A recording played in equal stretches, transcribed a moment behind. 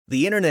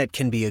The internet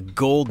can be a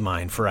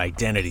goldmine for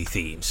identity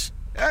thieves.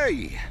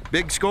 Hey,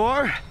 big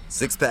score?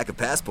 6-pack of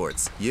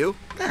passports. You?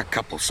 A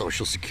couple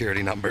social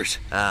security numbers.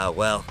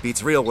 Well,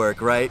 beats real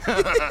work, right?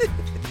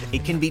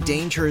 It can be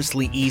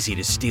dangerously easy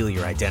to steal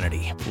your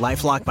identity.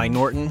 LifeLock by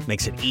Norton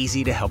makes it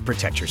easy to help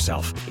protect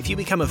yourself. If you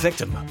become a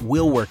victim,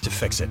 we'll work to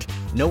fix it.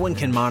 No one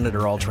can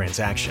monitor all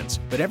transactions,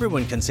 but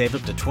everyone can save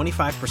up to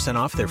 25%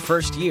 off their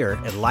first year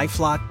at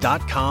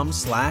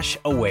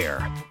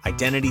LifeLock.com/aware.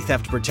 Identity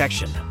theft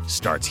protection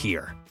starts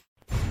here.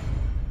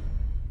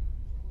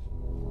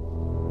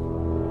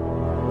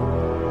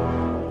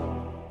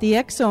 The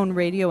X-Zone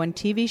radio and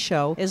TV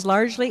show is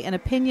largely an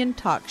opinion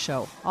talk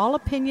show. All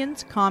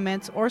opinions,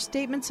 comments, or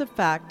statements of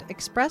fact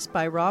expressed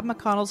by Rob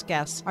McConnell's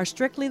guests are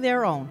strictly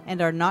their own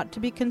and are not to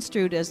be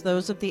construed as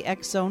those of the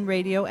X-Zone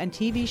radio and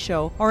TV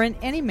show or in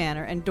any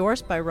manner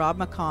endorsed by Rob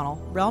McConnell,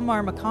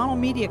 Relmar McConnell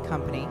Media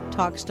Company,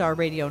 Talkstar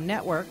Radio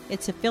Network,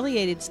 its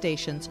affiliated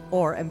stations,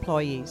 or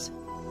employees.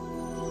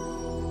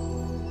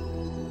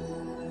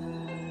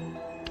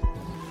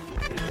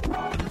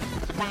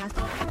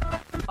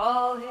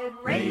 All Hit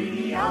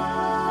Radio.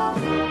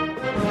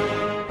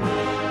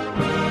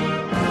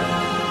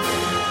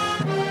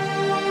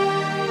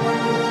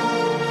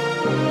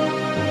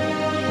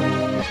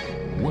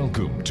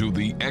 Welcome to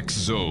the X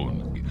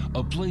Zone,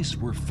 a place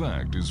where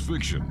fact is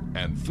fiction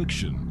and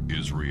fiction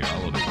is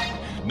reality.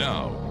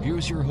 Now,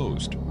 here's your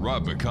host,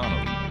 Rob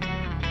McConnell.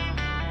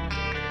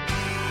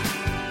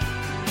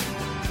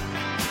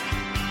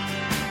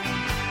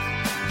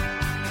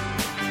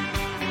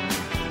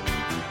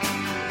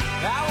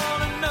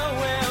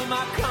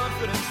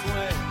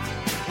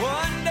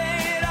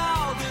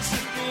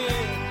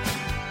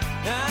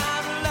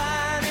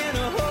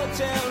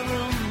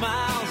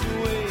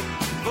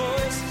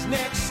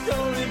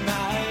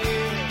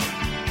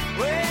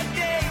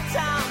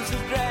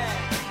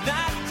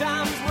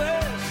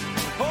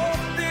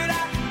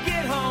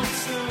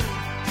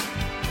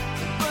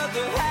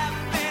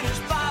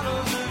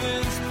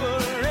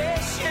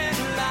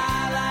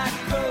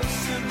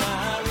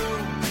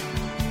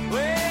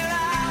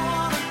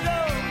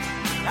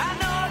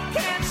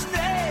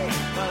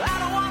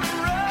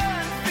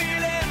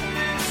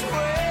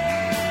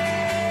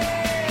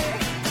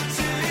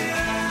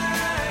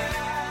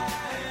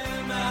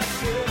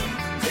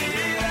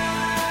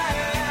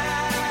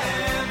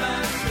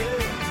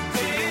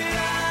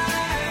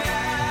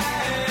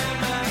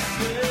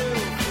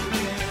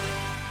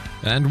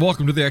 And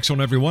welcome to the X Zone,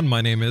 everyone.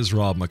 My name is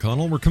Rob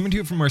McConnell. We're coming to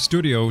you from our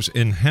studios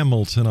in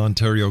Hamilton,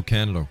 Ontario,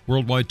 Canada.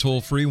 Worldwide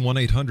toll-free,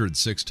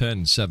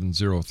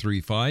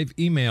 1-800-610-7035.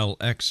 Email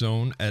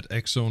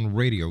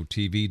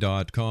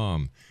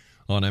xzone@xzoneradiotv.com.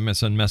 On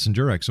MSN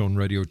Messenger,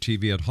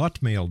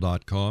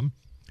 xzoneradiotv@hotmail.com.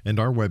 And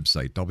our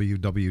website,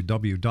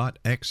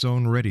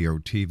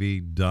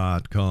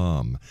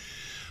 www.xzoneradiotv.com.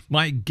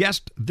 My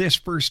guest this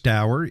first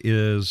hour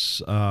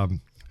is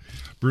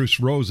Bruce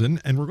Rosen,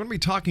 and we're going to be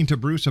talking to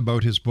Bruce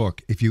about his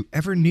book, If You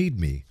Ever Need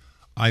Me,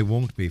 I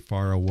Won't Be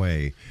Far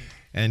Away.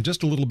 And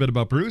just a little bit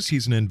about Bruce.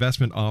 He's an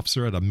investment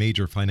officer at a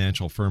major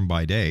financial firm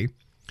by day,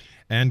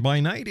 and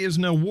by night is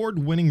an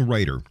award-winning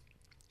writer.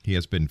 He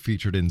has been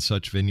featured in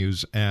such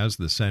venues as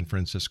the San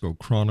Francisco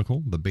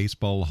Chronicle, the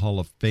Baseball Hall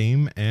of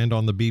Fame, and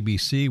on the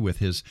BBC with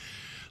his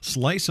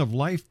slice of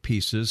life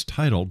pieces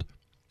titled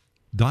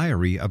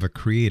Diary of a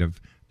Creative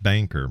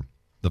Banker.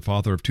 The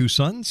father of two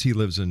sons, he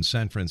lives in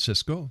San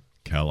Francisco,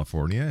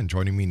 California, and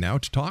joining me now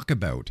to talk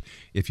about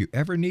If You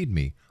Ever Need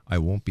Me, I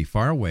Won't Be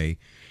Far Away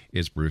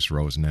is Bruce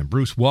Rosen. And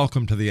Bruce,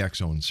 welcome to the X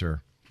Zone,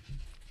 sir.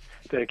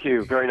 Thank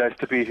you. Very nice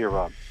to be here,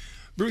 Rob.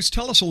 Bruce,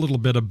 tell us a little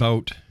bit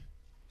about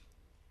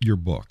your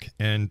book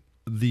and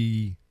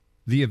the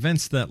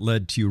events that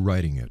led to you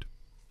writing it.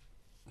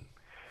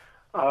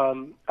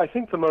 I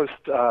think the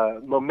most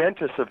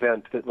momentous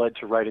event that led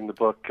to writing the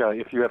book,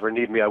 If You Ever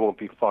Need Me, I Won't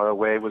Be Far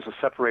Away, was a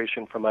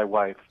separation from my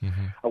wife,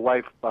 a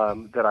wife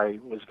that I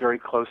was very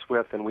close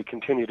with, and we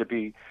continue to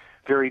be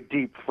very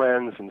deep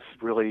friends and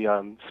really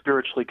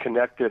spiritually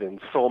connected and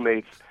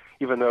soulmates,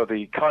 even though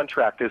the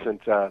contract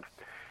isn't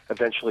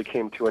eventually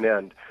came to an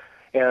end.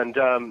 And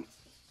well,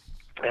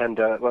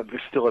 we're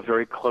still a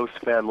very close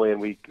family,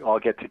 and we all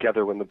get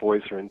together when the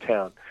boys are in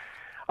town.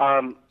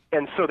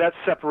 And so that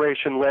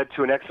separation led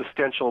to an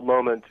existential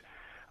moment,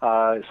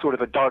 sort of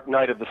a dark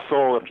night of the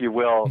soul, if you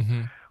will,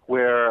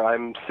 where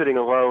I'm sitting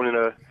alone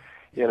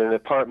in an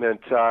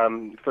apartment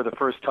for the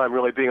first time,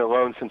 really being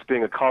alone since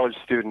being a college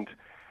student,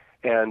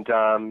 and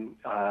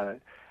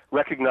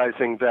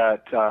recognizing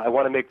that I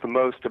want to make the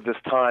most of this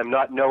time,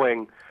 not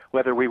knowing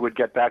whether we would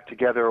get back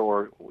together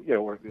or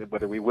or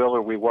whether we will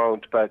or we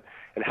won't,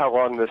 and how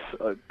long this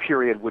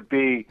period would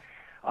be.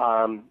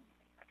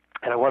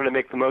 And I wanted to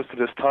make the most of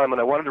this time,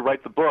 and I wanted to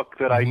write the book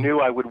that I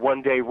knew I would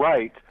one day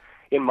write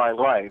in my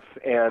life.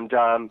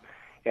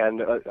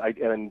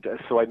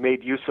 So I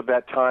made use of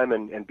that time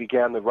and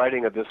began the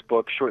writing of this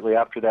book shortly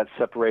after that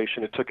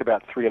separation. It took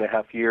about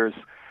 3.5 years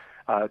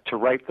to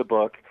write the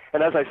book.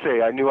 And as I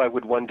say, I knew I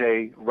would one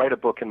day write a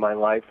book in my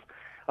life.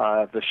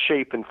 The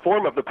shape and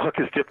form of the book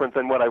is different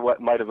than what I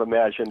might have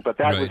imagined, but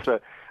that was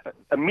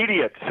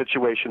immediate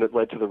situation that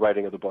led to the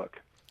writing of the book.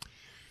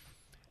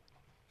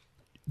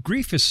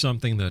 Grief is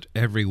something that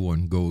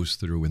everyone goes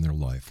through in their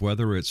life,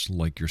 whether it's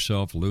like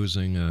yourself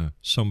losing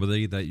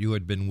somebody that you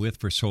had been with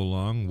for so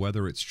long,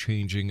 whether it's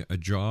changing a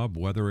job,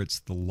 whether it's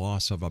the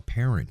loss of a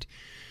parent.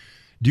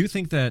 Do you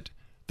think that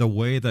the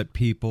way that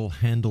people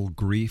handle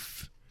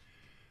grief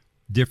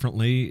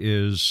differently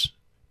is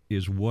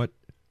what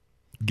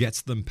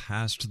gets them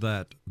past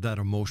that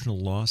emotional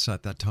loss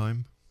at that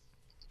time?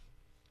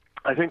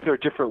 I think there are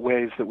different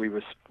ways that we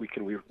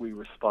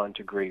respond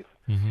to grief.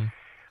 Mm-hmm.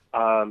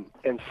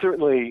 And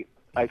certainly,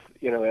 as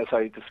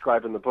I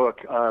describe in the book,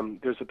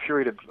 there's a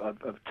period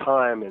of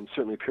time and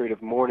certainly a period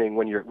of mourning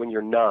when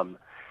you're numb.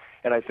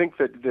 And I think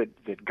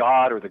that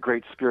God, or the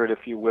Great Spirit,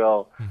 if you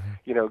will,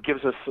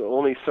 gives us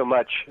only so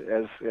much,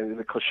 and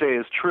the cliche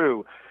is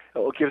true.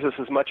 It gives us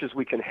as much as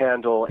we can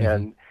handle,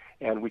 and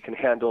we can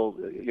handle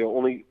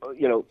only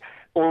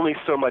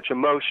so much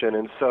emotion.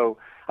 And so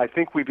I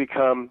think we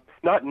become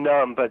not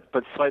numb, but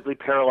slightly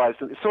paralyzed,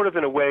 sort of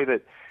in a way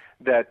that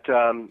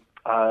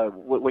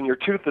when your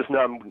tooth is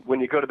numb, when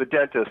you go to the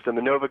dentist, and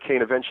the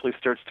Novocaine eventually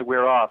starts to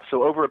wear off.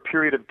 So over a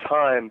period of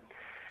time,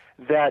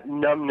 that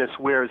numbness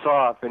wears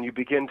off, and we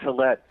begin to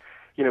let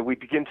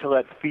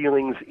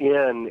feelings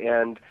in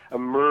and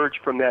emerge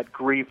from that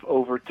grief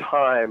over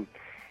time.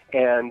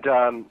 And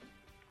of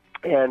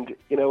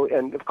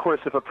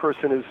course, if a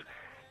person is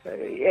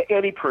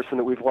any person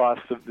that we've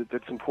lost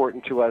that's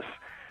important to us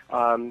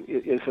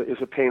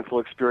is a painful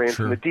experience.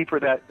 Sure. And the deeper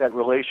that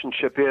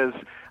relationship is,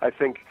 I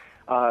think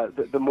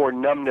the more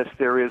numbness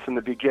there is in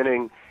the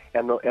beginning,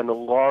 and the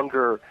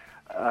longer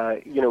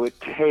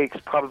it takes,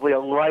 probably a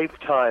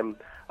lifetime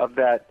of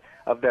that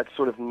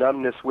sort of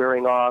numbness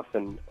wearing off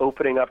and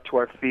opening up to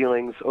our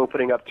feelings,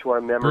 opening up to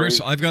our memories.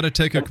 Bruce, I've got to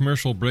take a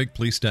commercial break.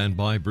 Please stand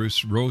by.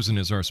 Bruce Rosen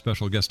is our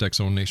special guest,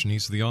 X-Zone Nation.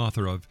 He's the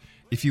author of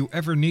If You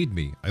Ever Need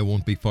Me, I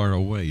Won't Be Far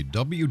Away.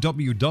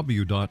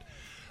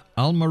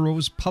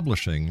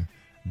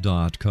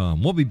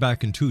 www.almarosepublishing.com. We'll be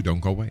back in 2. Don't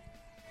go away.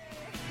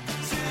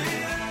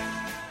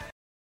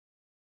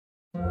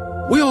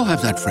 We all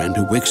have that friend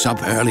who wakes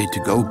up early to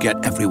go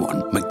get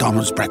everyone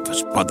McDonald's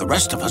breakfast, while the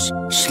rest of us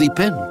sleep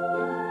in.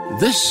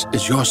 This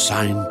is your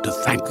sign to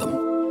thank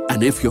them.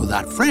 And if you're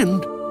that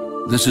friend,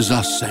 this is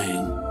us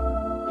saying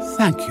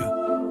thank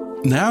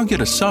you. Now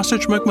get a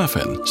sausage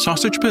McMuffin,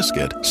 sausage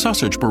biscuit,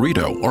 sausage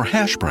burrito, or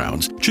hash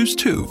browns. Choose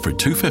 2 for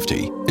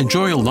 $2.50.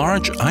 Enjoy a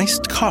large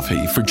iced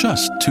coffee for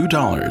just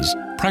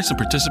 $2. Price and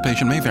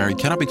participation may vary.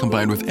 Cannot be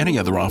combined with any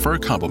other offer or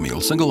combo meal.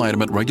 Single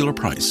item at regular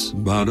price.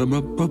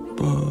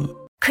 Ba-da-ba-ba-ba.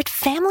 Could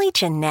family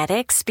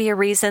genetics be a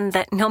reason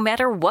that no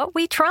matter what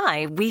we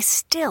try, we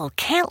still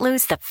can't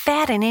lose the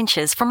fat and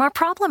inches from our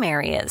problem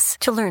areas?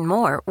 To learn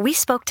more, we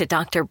spoke to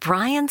Dr.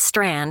 Brian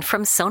Strand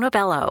from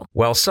Sonobello.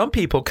 While some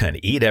people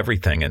can eat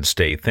everything and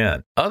stay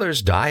thin,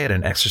 others diet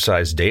and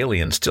exercise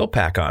daily and still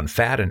pack on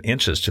fat and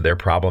inches to their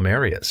problem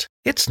areas.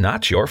 It's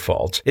not your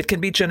fault. It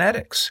can be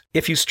genetics.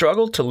 If you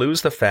struggle to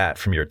lose the fat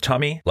from your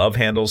tummy, love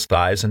handles,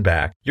 thighs, and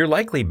back, you're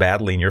likely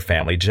battling your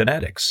family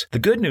genetics. The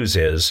good news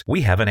is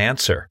we have an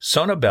answer.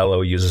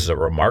 Sonobello uses a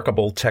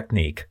remarkable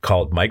technique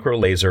called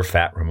microlaser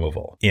fat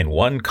removal. In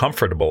one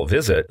comfortable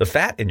visit, the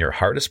fat in your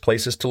hardest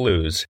places to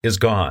lose is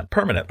gone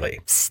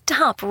permanently.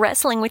 Stop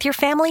wrestling with your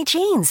family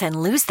genes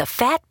and lose the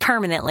fat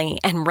permanently.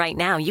 And right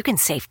now, you can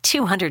save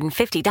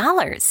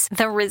 $250.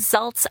 The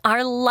results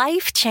are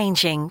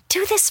life-changing.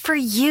 Do this for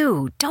you.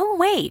 Don't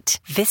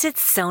wait. Visit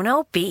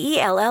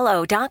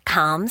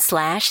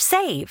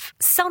sonobello.com/save.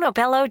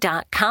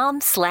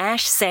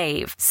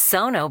 sonobello.com/save.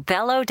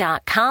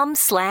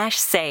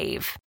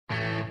 sonobello.com/save.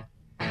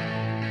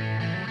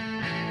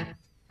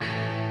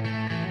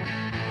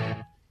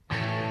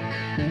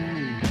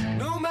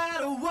 No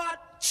matter what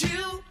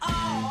you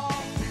are,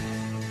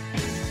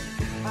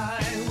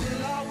 I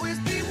will always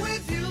be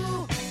with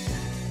you.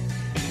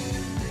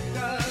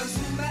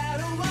 Doesn't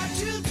matter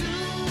what you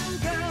do,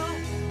 girl,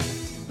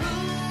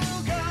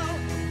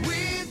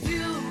 with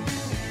you.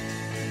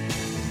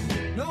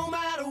 No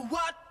matter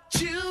what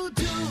you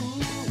do,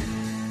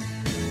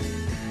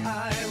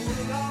 I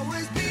will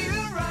always be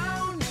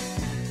around.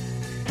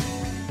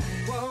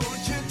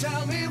 Won't you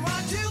tell me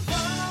what you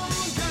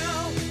found,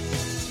 girl?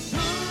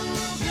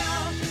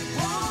 Girl,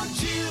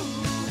 won't you?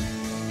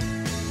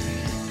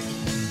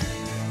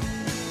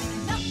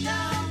 Knock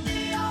down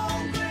the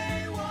old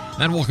gray wall.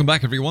 And welcome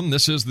back, everyone.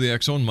 This is the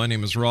X-Zone. My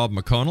name is Rob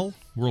McConnell.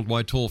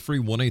 Worldwide toll-free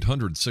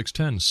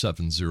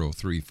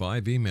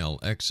 1-800-610-7035. Email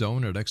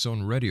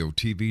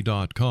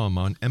xzone@xzoneradiotv.com.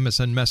 On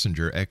MSN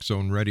Messenger,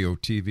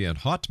 xzoneradiotv at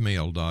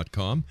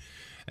hotmail.com.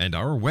 And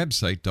our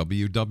website,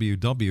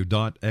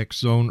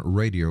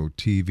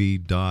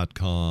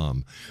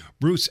 www.xzoneradiotv.com.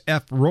 Bruce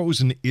F.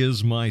 Rosen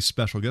is my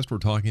special guest. We're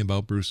talking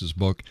about Bruce's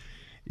book,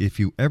 If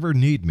You Ever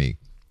Need Me,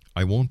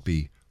 I Won't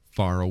Be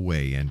Far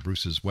Away. And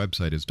Bruce's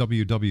website is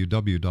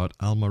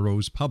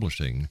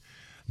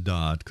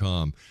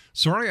www.almarosepublishing.com.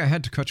 Sorry I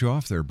had to cut you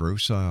off there,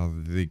 Bruce.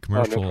 The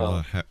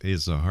commercial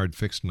is hard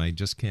fixed, and I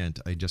just can't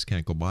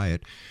go by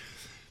it.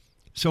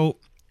 So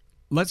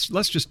let's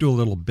just do a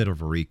little bit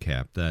of a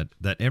recap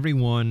that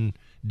everyone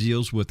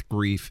deals with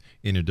grief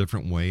in a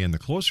different way, and the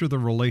closer the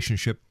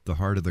relationship, the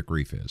harder the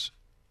grief is.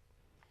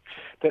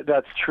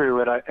 That's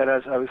true, and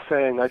as I was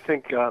saying, I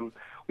think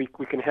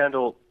we can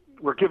handle.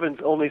 We're given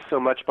only so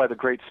much by the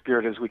Great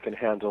Spirit as we can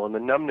handle, and the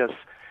numbness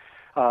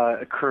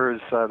occurs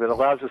that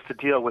allows us to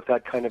deal with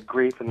that kind of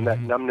grief, and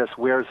that numbness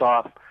wears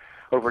off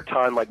over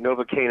time, like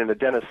Novocaine in the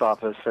dentist's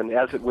office. And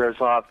as it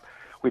wears off,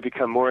 we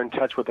become more in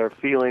touch with our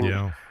feelings,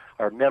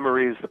 our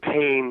memories, the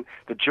pain,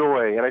 the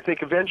joy. And I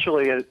think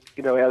eventually, as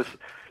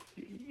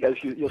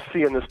you'll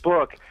see in this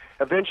book,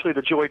 eventually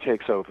the joy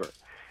takes over.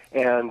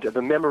 And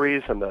the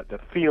memories and the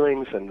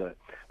feelings and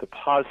the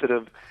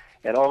positive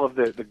and all of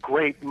the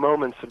great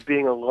moments of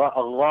being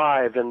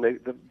alive and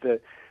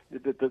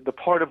the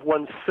part of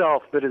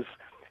oneself that is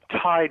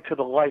tied to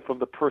the life of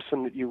the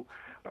person that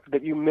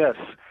you miss,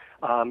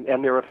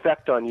 and their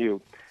effect on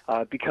you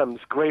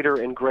becomes greater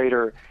and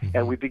greater,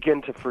 and we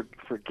begin to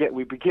forget.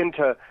 We begin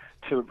to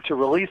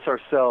release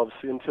ourselves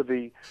into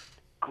the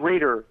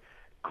greater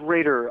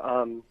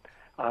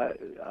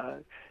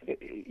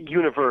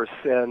universe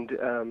and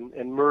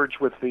merge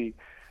with the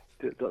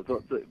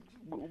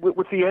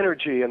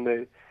energy and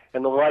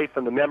the life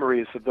and the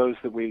memories of those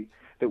that we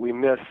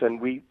miss, and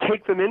we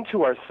take them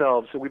into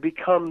ourselves, and we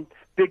become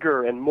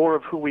bigger and more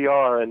of who we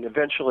are, and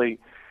eventually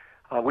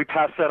we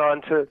pass that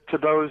on to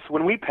those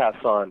when we pass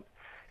on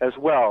as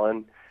well,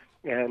 and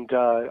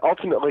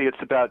ultimately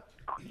it's about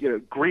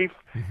grief.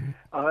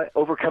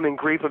 Overcoming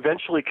grief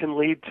eventually can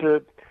lead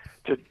to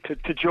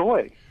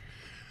joy.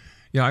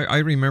 Yeah, I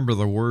remember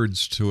the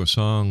words to a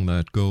song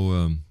that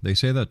go, they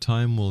say that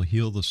time will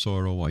heal the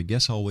sorrow. I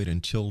guess I'll wait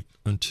until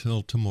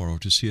tomorrow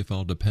to see if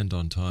I'll depend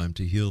on time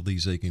to heal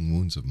these aching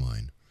wounds of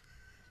mine.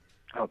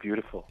 Oh,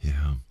 beautiful.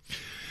 Yeah.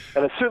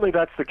 And certainly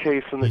that's the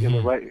case in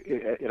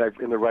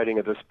the writing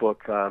of this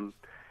book.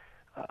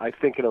 I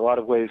think in a lot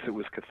of ways it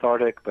was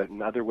cathartic, but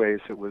in other ways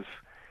it was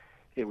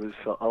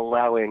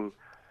allowing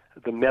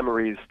the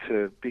memories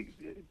to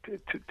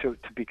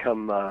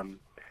become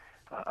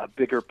a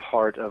bigger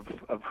part of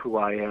who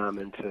I am,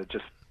 and to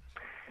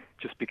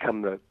just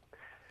become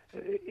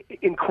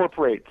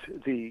incorporate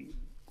the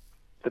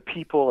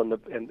people and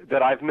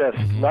that I've missed,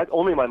 not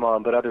only my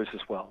mom but others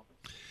as well.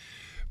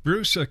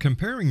 Bruce,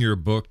 comparing your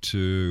book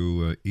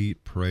to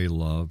Eat, Pray,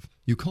 Love,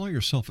 you call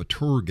yourself a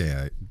tour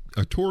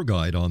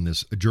guide on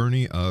this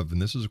journey of,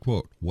 and this is a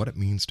quote, what it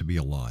means to be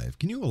alive.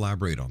 Can you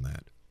elaborate on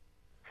that?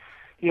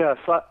 Yes,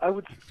 I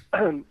would.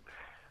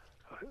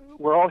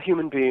 We're all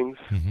human beings.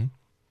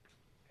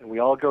 And we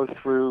all go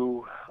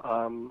through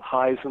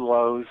highs and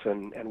lows,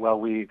 and while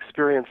we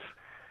experience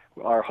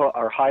our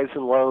highs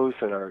and lows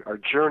and our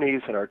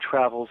journeys and our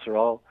travels are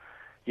all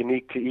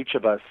unique to each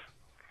of us,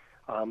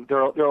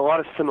 there are a lot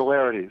of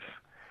similarities.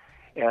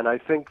 And I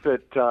think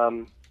that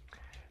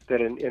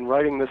in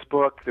writing this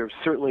book, there's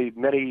certainly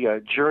many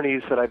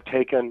journeys that I've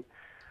taken,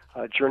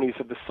 journeys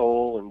of the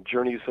soul and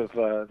journeys of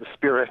the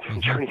spirit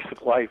and journeys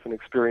of life and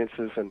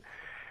experiences. And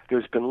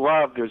there's been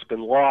love, there's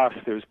been loss,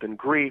 there's been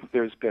grief,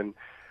 there's been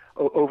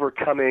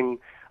overcoming,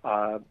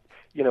 there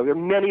are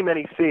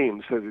many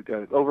themes.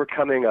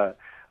 Overcoming,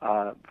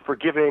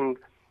 forgiving,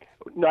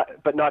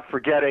 but not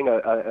forgetting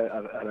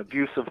an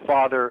abusive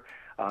father,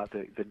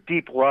 the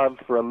deep love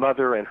for a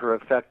mother and her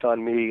effect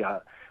on me,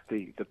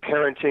 the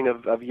parenting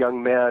of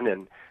young men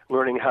and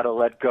learning how to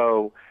let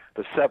go,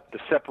 the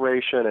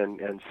separation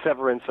and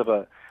severance of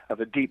a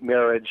deep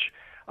marriage,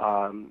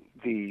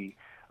 the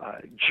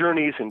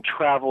journeys and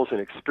travels and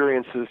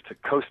experiences to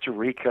Costa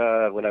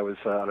Rica when I was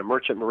on a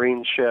merchant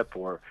marine ship,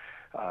 or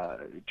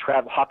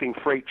hopping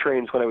freight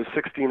trains when I was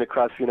 16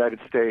 across the United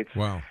States.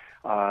 Wow.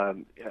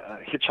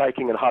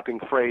 Hitchhiking and hopping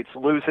freights,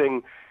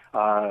 losing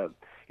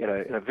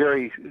in a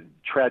very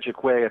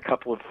tragic way a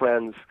couple of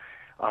friends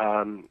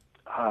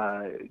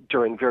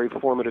during very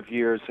formative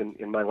years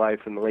in my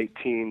life in my late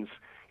teens.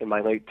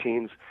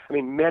 I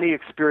mean, many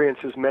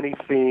experiences, many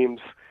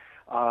themes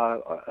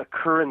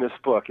occur in this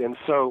book, and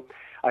so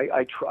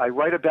I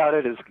write about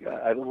it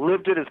I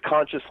lived it as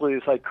consciously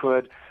as I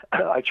could.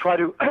 I try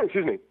to,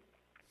 excuse me.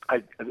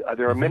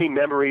 There are many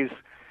memories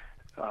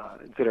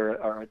that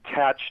are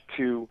attached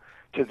to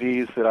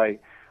these that I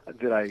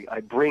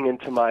bring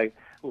into my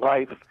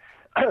life,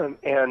 and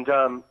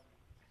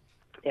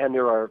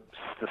there are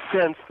the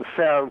scents, the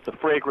sounds, the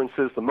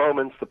fragrances, the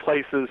moments, the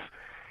places,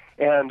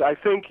 and I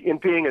think in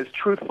being as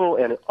truthful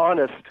and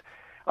honest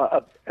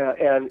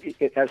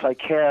as I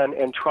can,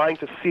 and trying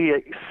to see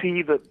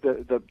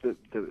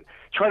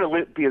trying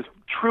to be as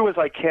true as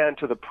I can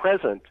to the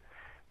present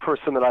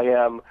person that I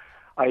am,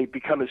 I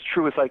become as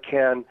true as I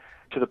can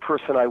to the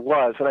person I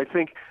was. And I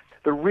think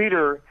the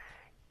reader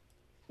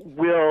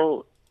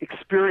will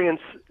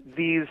experience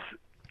these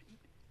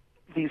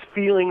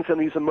feelings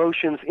and these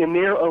emotions in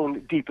their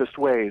own deepest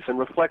ways and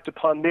reflect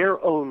upon their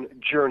own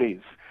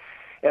journeys.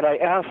 And I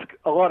ask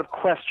a lot of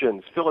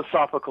questions,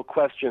 philosophical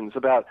questions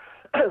about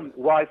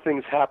why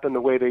things happen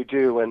the way they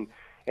do, and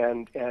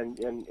and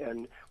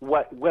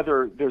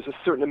whether there's a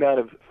certain amount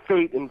of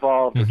fate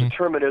involved, or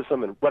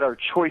determinism, and what our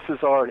choices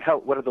are, and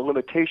what are the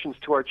limitations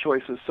to our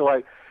choices. So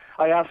I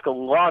ask a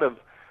lot of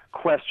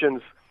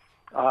questions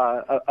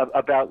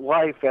about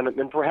life,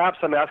 and perhaps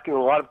I'm asking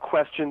a lot of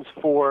questions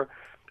for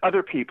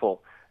other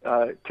people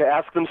to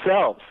ask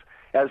themselves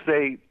as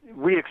they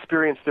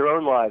re-experience their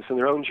own lives and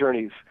their own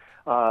journeys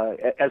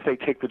as they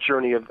take the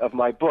journey of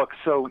my book.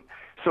 So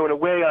in a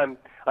way, I'm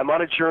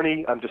on a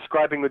journey. I'm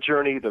describing the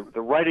journey.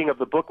 The writing of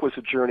the book was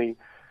a journey,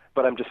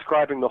 but I'm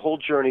describing the whole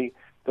journey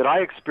that I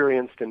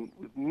experienced, and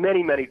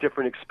many, many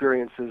different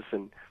experiences.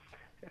 And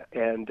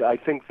I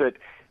think that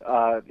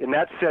in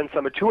that sense,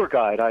 I'm a tour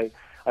guide.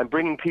 I'm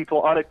bringing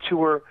people on a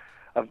tour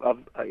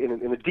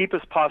in the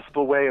deepest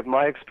possible way of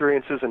my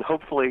experiences, and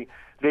hopefully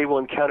they will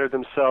encounter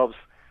themselves,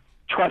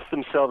 trust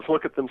themselves,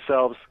 look at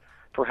themselves,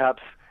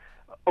 perhaps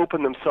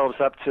open themselves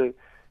up to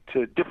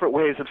different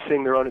ways of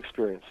seeing their own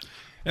experience.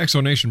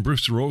 Exonation,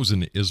 Bruce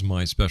Rosen is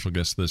my special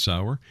guest this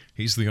hour.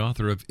 He's the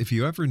author of If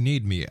You Ever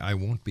Need Me, I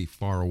Won't Be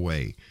Far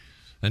Away.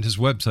 And his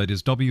website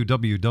is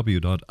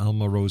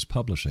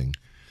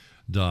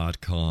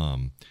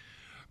www.almarosepublishing.com.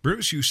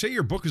 Bruce, you say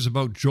your book is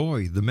about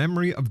joy, the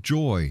memory of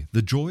joy,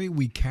 the joy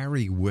we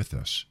carry with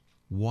us.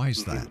 Why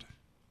is that?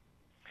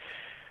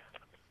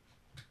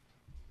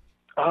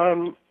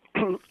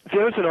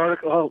 There's an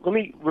article. Let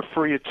me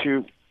refer you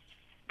to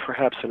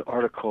perhaps an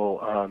article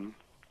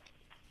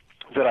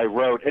that I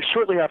wrote. And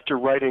shortly after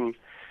writing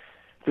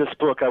this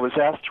book, I was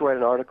asked to write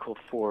an article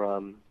for,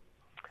 and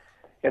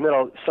then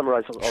I'll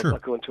summarize, I'll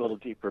go into a little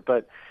deeper.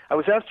 But I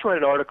was asked to write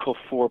an article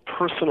for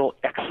Personal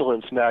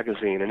Excellence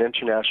magazine, an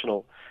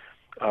international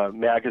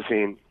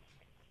magazine.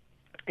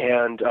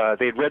 And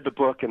they had read the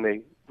book and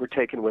they were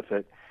taken with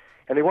it.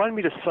 And they wanted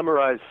me to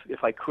summarize,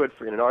 if I could,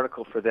 in an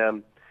article for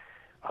them,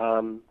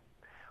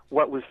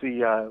 what was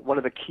one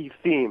of the key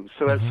themes.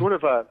 So as sort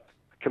of a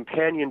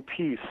companion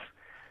piece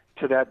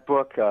to that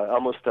book,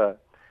 almost a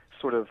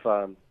sort of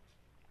a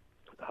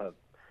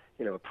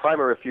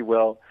primer, if you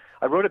will,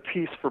 I wrote a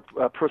piece for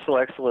Personal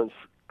Excellence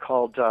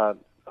called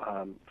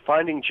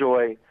 "Finding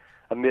Joy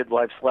Amid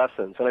Life's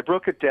Lessons," and I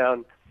broke it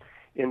down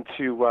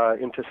into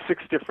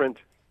 6 different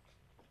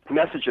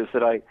messages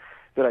that I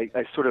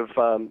sort of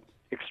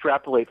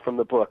extrapolate from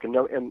the book, and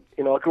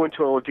I'll go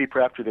into it a little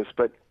deeper after this.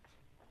 But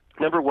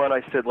number 1,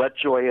 I said, let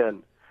joy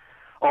in.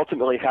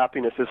 Ultimately,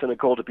 happiness isn't a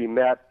goal to be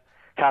met.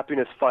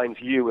 Happiness finds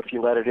you if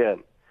you let it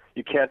in.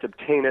 You can't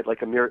obtain it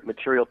like a mere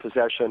material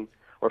possession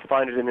or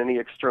find it in any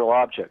external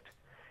object.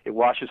 It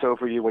washes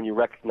over you when you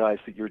recognize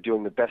that you're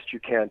doing the best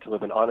you can to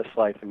live an honest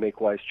life and make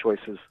wise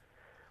choices,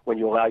 when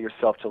you allow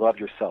yourself to love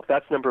yourself.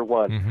 That's number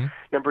 1.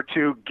 Number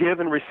 2, give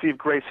and receive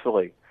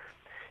gracefully.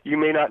 You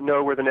may not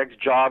know where the next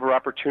job or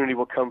opportunity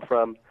will come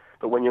from,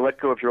 but when you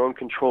let go of your own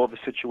control of the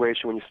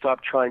situation, when you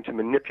stop trying to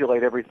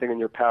manipulate everything in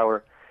your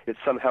power, it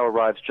somehow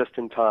arrives just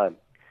in time.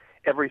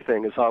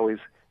 Everything is always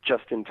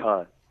just in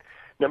time.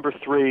 Number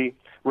 3,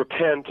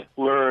 repent,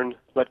 learn,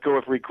 let go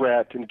of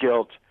regret and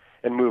guilt,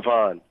 and move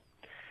on.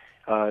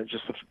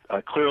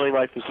 Clearly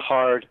life is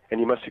hard, and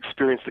you must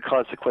experience the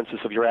consequences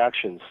of your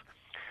actions.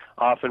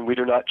 Often we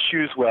do not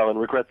choose well and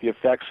regret the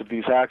effects of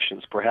these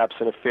actions. Perhaps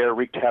an affair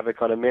wreaked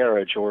havoc on a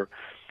marriage,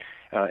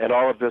 and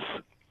all of this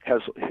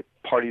has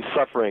parties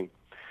suffering.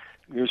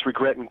 There's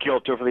regret and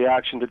guilt over the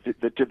action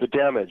that did the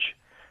damage.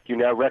 You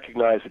now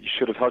recognize that you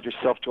should have held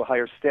yourself to a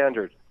higher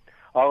standard.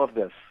 All of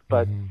this.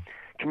 But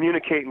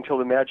communicate until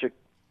the magic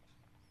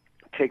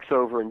takes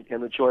over and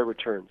the joy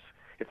returns.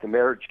 If the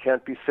marriage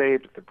can't be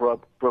saved, if the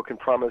broken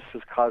promise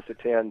has caused it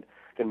to end,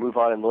 then move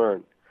on and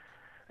learn.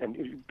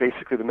 And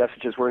basically the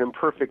message is we're an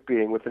imperfect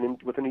being with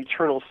an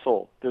eternal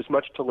soul. There's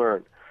much to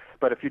learn.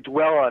 But if you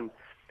dwell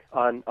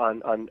on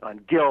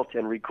guilt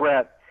and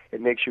regret, it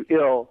makes you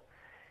ill.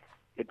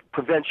 It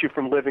prevents you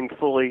from living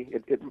fully.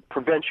 It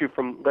prevents you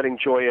from letting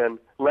joy in.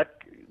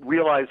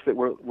 Realize that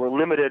we're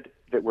limited,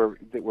 that we're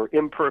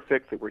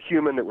imperfect, that we're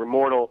human, that we're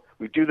mortal.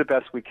 We do the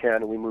best we can,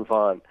 and we move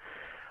on.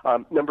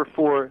 Number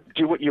 4,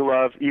 do what you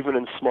love, even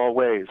in small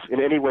ways, in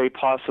any way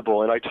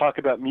possible. And I talk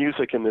about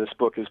music in this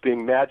book as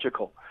being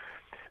magical.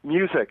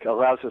 Music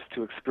allows us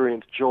to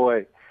experience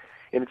joy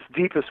in its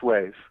deepest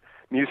ways.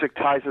 Music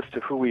ties us to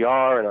who we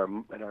are and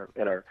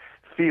our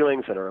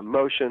feelings and our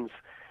emotions.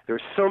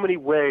 There's so many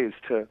ways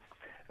to,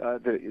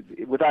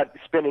 without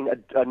spending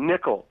a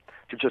nickel,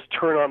 to just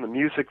turn on the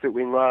music that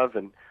we love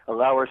and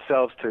allow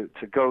ourselves to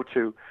go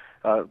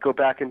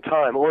back in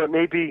time. Or it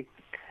may be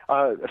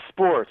a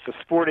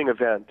sporting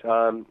event.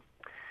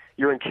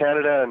 You're in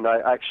Canada, and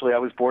I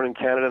was born in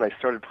Canada, and I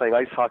started playing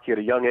ice hockey at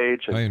a young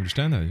age. And, I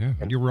understand that, yeah.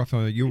 And you were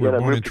born in Toronto. I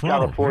moved to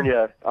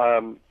California,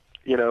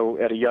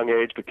 at a young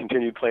age, but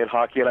continued playing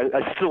hockey. And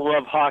I still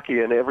love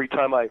hockey, and every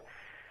time I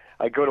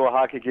go to a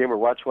hockey game or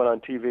watch one on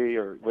TV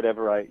or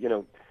whatever,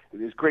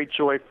 there's great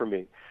joy for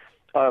me.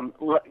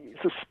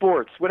 So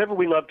sports, whatever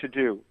we love to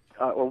do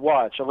or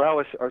watch,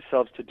 allow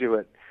ourselves to do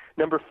it.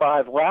 Number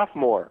 5, laugh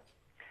more.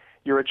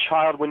 You're a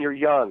child when you're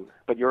young,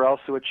 but you're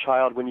also a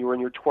child when you were in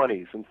your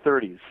 20s and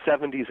 30s,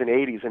 70s and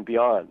 80s and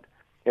beyond,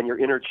 and your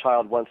inner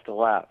child wants to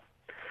laugh.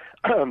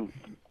 And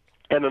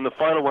then the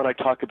final one I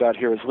talk about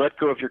here is let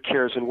go of your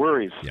cares and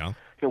worries. Yeah.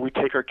 We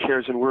take our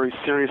cares and worries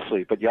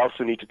seriously, but you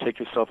also need to take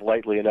yourself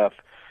lightly enough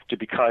to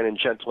be kind and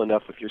gentle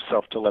enough with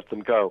yourself to let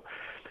them go.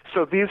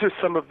 So these are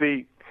some of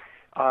the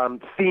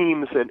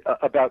themes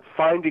about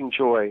finding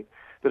joy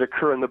that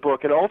occur in the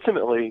book. And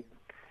ultimately,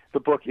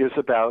 the book is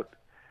about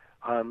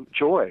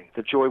joy,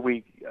 the joy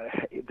we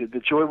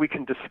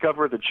can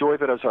discover, the joy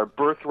that is our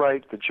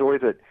birthright, the joy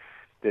that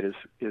is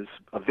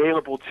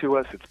available to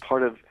us. It's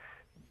part of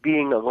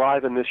being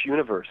alive in this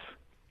universe.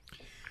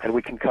 And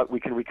we can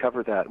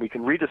recover that. We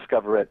can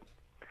rediscover it.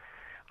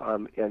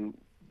 And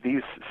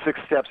these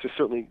 6 steps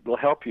certainly will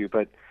help you.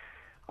 But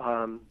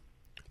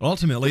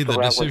ultimately, the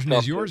decision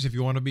is yours if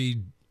you want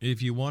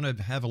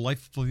to have a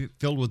life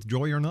filled with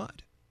joy or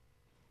not.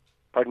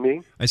 Pardon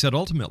me? I said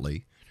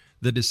ultimately,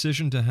 the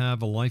decision to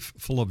have a life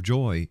full of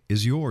joy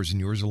is yours and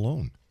yours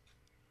alone.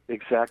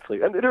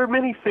 Exactly. And there are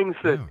many things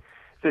that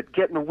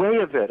get in the way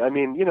of it. I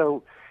mean,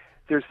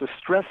 there's the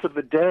stress of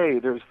the day.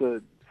 There's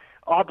the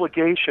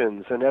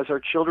obligations, and as our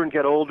children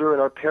get older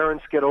and our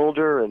parents get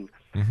older, and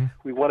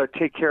we want to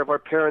take care of our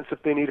parents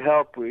if they need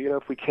help.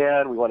 If we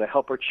can, we want to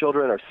help our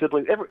children, our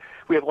siblings.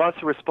 We have lots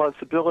of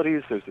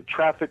responsibilities. There's the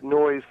traffic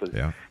noise,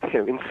 the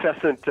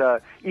incessant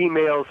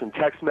emails and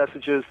text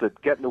messages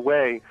that get in the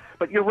way.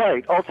 But you're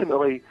right.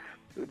 Ultimately,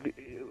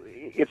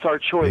 it's our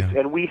choice,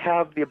 and we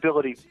have the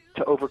ability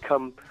to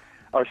overcome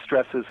our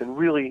stresses and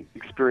really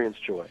experience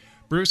joy.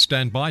 Bruce,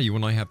 stand by. You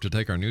and I have to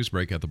take our news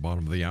break at the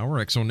bottom of the hour.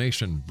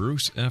 Exonation,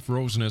 Bruce F.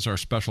 Rosen is our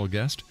special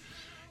guest.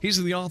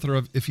 He's the author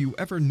of If You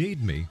Ever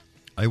Need Me,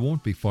 I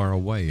Won't Be Far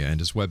Away,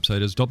 and his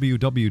website is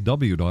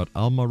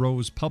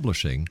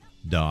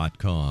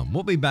www.almarosepublishing.com.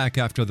 We'll be back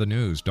after the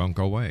news. Don't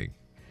go away.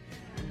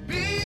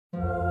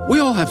 We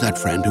all have that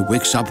friend who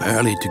wakes up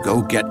early to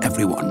go get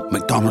everyone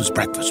McDonald's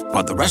breakfast,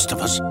 while the rest of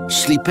us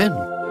sleep in.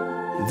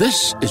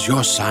 This is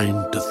your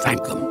sign to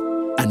thank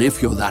them. And if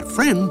you're that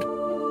friend,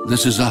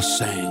 this is us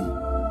saying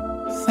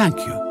thank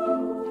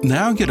you.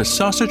 Now get a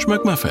sausage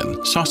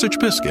McMuffin, sausage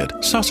biscuit,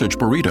 sausage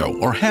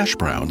burrito, or hash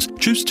browns.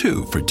 Choose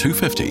 2 for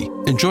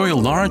 $2.50. Enjoy a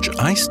large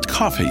iced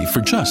coffee for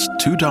just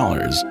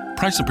 $2.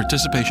 Price and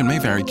participation may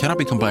vary. Cannot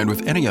be combined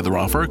with any other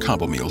offer or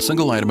combo meal.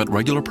 Single item at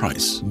regular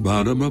price.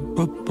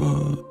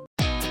 Ba-da-ba-ba-ba.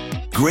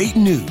 Great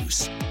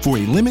news. For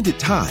a limited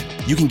time,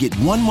 you can get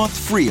 1 month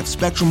free of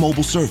Spectrum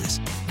Mobile service.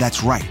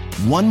 That's right,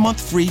 1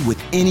 month free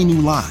with any new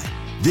line.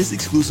 This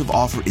exclusive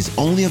offer is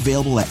only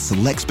available at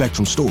select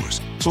Spectrum stores,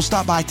 so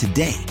stop by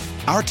today.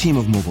 Our team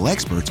of mobile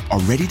experts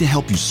are ready to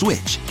help you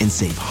switch and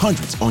save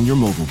hundreds on your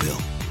mobile bill.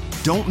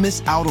 Don't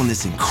miss out on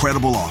this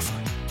incredible offer.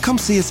 Come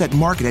see us at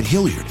Market at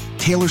Hilliard,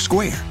 Taylor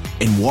Square,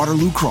 and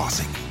Waterloo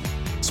Crossing.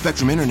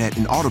 Spectrum Internet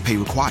and autopay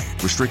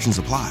required. Restrictions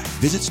apply.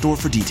 Visit store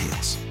for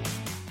details.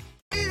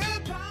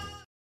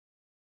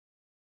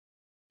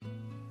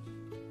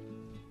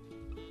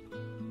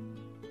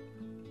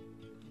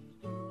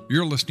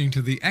 You're listening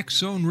to the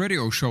X-Zone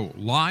Radio Show,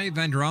 live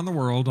and around the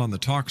world on the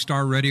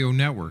Talkstar Radio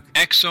Network,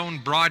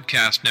 X-Zone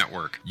Broadcast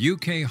Network,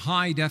 UK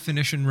High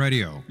Definition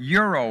Radio,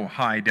 Euro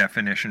High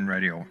Definition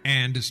Radio,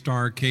 and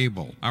Star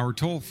Cable. Our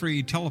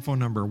toll-free telephone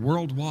number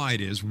worldwide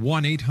is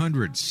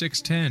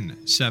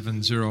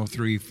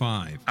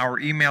 1-800-610-7035. Our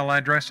email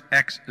address,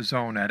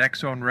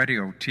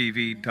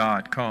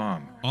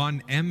 xzone@xzoneradiotv.com.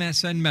 On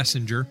MSN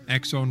Messenger,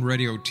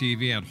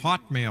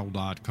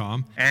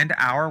 xzoneradiotv@hotmail.com, and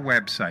our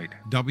website,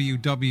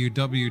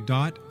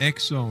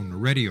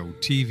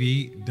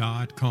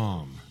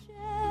 www.xzoneradiotv.com.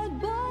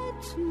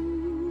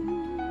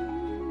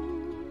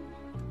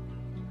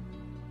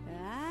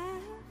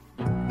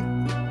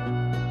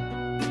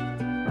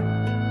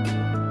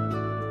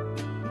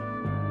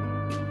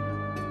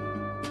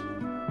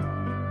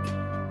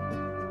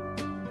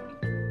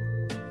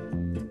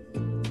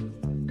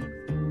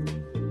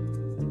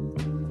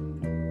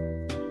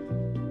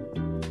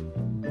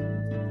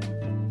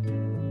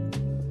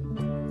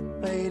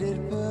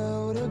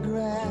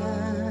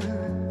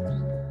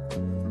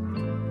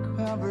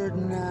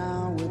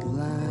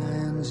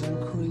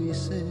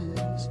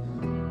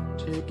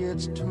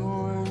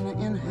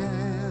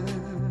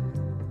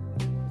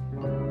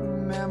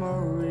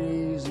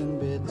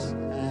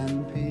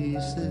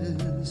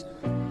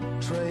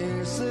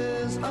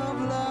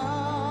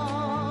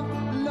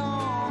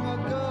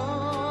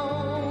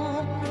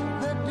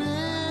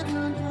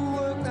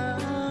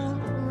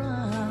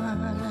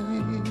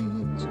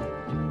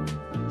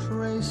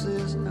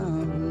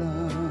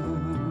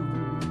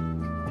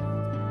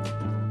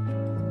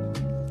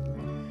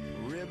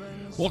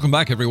 Welcome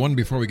back, everyone.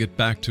 Before we get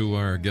back to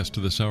our guest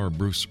of this hour,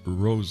 Bruce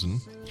Rosen,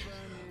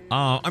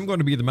 I'm going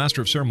to be the master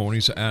of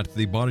ceremonies at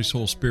the Body,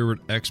 Soul,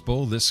 Spirit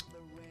Expo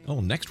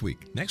next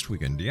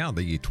weekend. Yeah,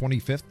 the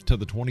 25th to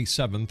the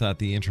 27th at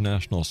the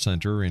International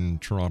Centre in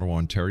Toronto,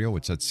 Ontario.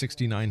 It's at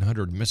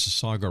 6900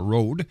 Mississauga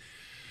Road.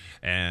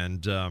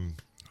 And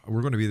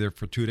we're going to be there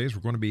for 2 days.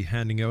 We're going to be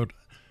handing out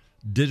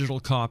digital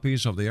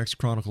copies of the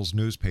X-Chronicles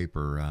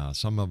newspaper,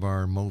 some of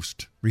our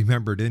most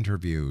remembered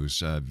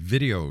interviews,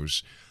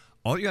 videos,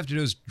 All you have to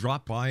do is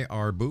drop by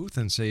our booth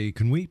and say,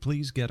 can we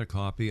please get a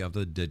copy of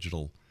the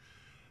digital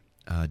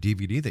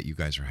DVD that you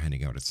guys are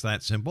handing out? It's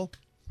that simple.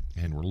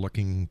 And we're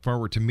looking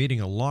forward to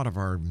meeting a lot of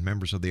our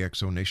members of the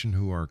Exo Nation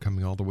who are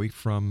coming all the way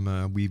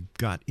from, we've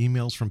got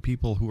emails from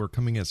people who are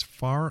coming as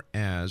far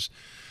as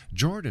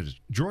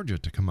Georgia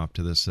to come up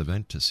to this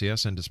event to see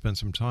us and to spend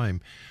some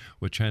time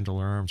with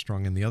Chandler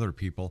Armstrong and the other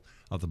people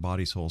of the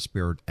Body, Soul,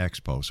 Spirit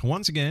Expo. So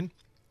once again,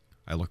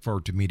 I look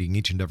forward to meeting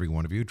each and every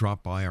one of you.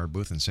 Drop by our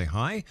booth and say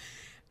hi.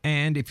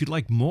 And if you'd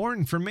like more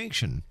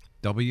information,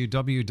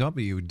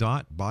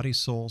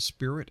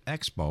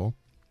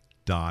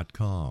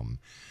 www.bodysoulspiritexpo.com.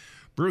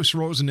 Bruce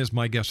Rosen is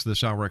my guest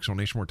this hour, Exo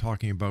Nation. We're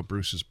talking about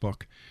Bruce's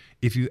book,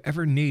 If You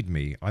Ever Need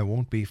Me, I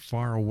Won't Be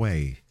Far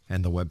Away.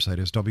 And the website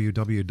is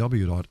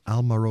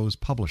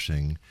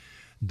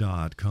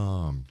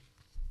www.almarosepublishing.com.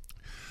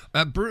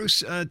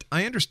 Bruce,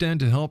 I understand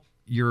to help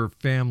your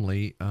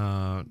family,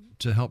 to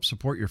help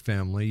support your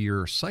family,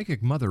 your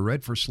psychic mother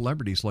read for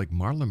celebrities like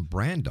Marlon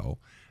Brando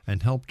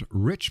and helped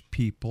rich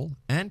people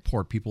and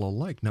poor people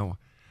alike. Now,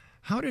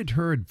 how did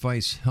her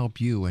advice help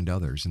you and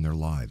others in their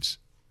lives?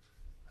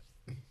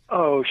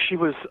 Oh, she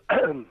was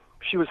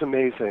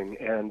amazing,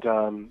 and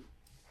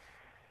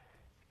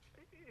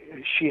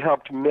she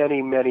helped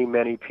many, many,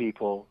 many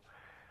people.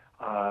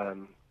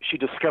 She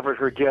discovered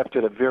her gift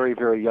at a very,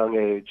 very young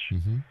age,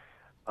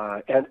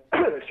 and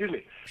excuse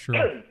me,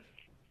 sure.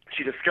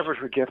 She discovered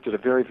her gift at a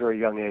very, very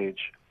young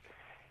age,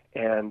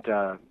 and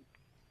I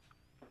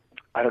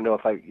don't know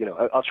if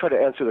I'll try to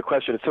answer the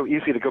question. It's so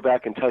easy to go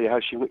back and tell you how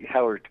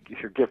her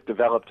gift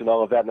developed and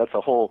all of that, and that's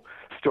a whole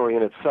story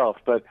in itself,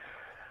 but.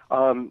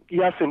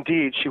 Yes,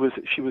 indeed, she was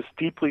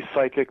deeply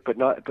psychic, but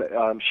not.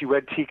 She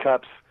read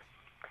teacups.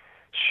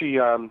 She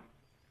read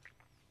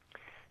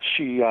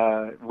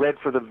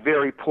for the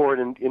very poor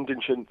and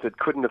indigent that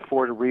couldn't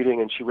afford a reading,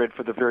 and she read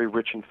for the very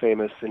rich and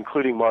famous,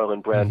 including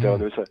Marlon Brando.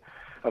 And there's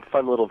a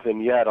fun little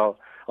vignette I'll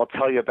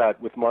tell you about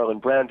with Marlon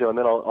Brando, and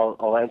then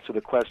I'll answer the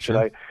question.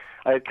 Sure.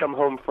 I had come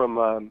home from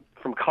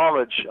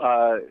college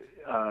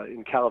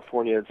in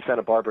California, in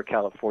Santa Barbara,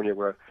 California,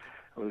 where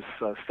I was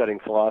studying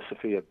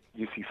philosophy at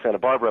UC Santa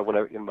Barbara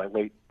in my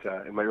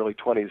early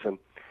 20s, and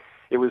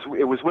it was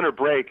winter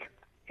break,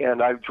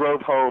 and I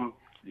drove home,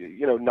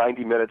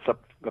 90 minutes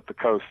up the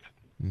coast.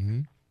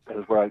 That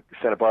was where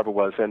Santa Barbara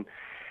was, and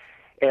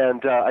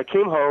I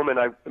came home, and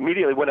I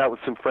immediately went out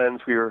with some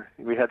friends. We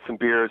had some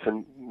beers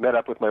and met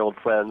up with my old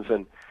friends,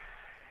 and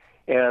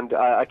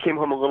I came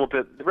home a little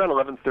bit around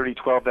 11:30,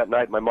 12 that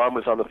night. My mom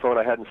was on the phone.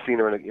 I hadn't seen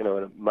her in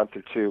a month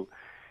or two,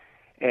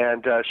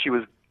 and she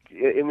was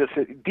in this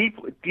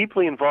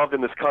deeply involved in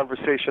this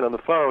conversation on the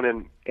phone,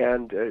 and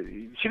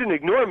she didn't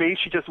ignore me.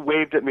 She just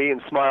waved at me and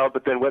smiled,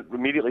 but then went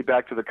immediately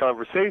back to the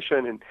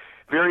conversation, and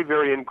very,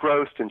 very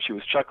engrossed. And she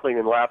was chuckling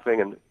and laughing,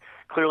 and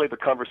clearly the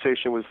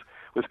conversation was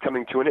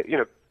coming to an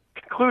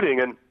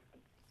concluding.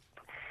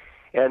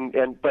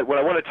 But when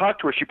I wanted to talk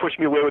to her, she pushed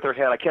me away with her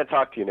hand. I can't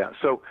talk to you now.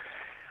 So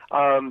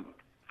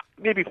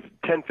maybe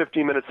 10,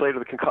 15 minutes later,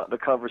 the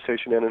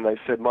conversation ended, and I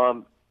said,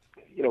 Mom,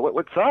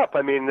 what's up?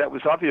 I mean, that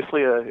was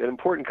obviously an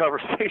important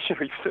conversation.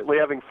 Are you certainly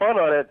having fun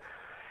on it?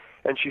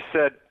 And she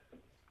said,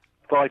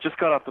 well, I just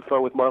got off the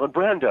phone with Marlon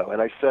Brando.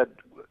 And I said,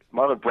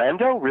 Marlon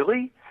Brando,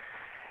 really?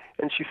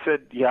 And she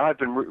said, yeah, I've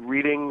been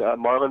reading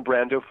Marlon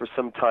Brando for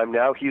some time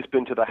now. He's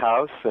been to the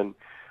house, and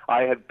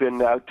I had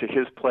been out to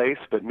his place,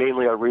 but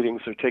mainly our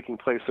readings are taking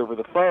place over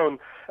the phone.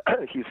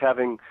 He's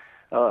having,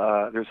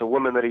 there's a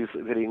woman that he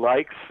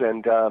likes,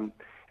 and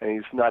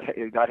he's not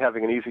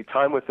having an easy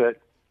time with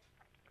it.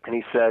 And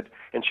he said,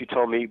 and she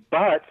told me,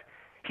 but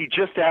he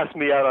just asked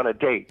me out on a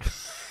date.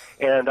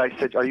 And I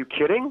said, are you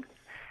kidding?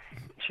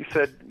 She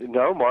said,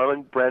 no,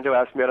 Marlon Brando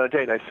asked me out on a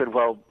date. And I said,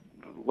 well,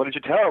 what did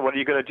you tell her? What are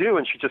you going to do?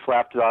 And she just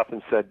laughed it off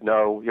and said,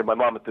 no. My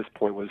mom at this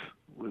point was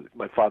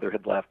my father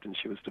had left and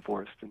she was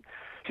divorced. And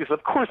she said,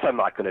 of course I'm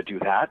not going to do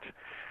that.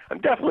 I'm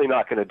definitely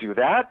not going to do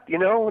that.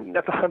 I'm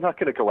not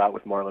going to go out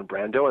with Marlon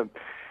Brando. I'm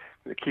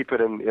going to keep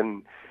it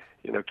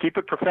keep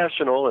it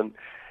professional. And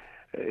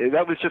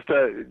that was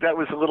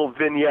a little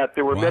vignette.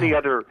 There were many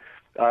other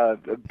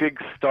big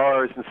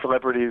stars and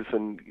celebrities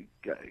and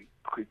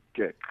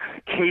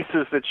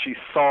cases that she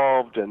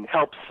solved and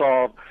helped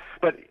solve.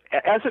 But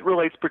as it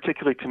relates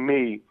particularly to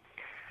me,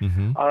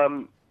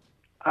 an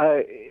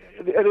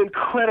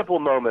incredible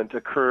moment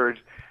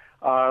occurred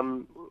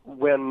when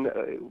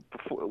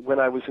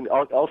I was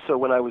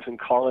in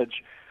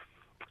college.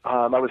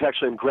 I was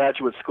actually in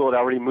graduate school. I'd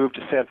already moved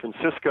to San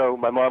Francisco.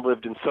 My mom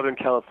lived in Southern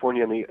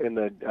California in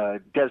the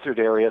desert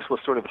area, so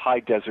sort of high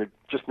desert,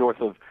 just north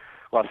of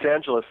Los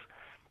Angeles.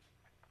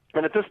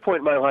 And at this point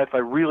in my life, I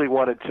really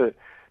wanted to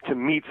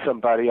meet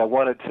somebody. I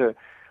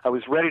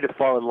was ready to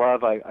fall in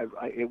love.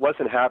 It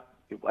wasn't I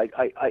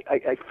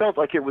felt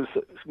like it was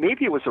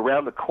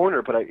around the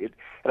corner, but I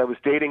was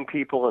dating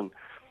people, and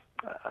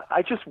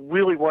I just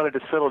really wanted to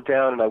settle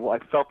down, and I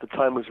felt the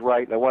time was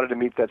right, and I wanted to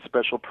meet that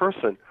special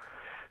person.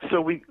 So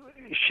we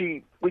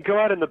go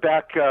out in the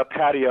back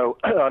patio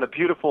on a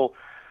beautiful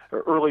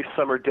early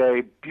summer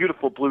day,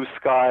 beautiful blue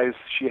skies.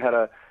 She had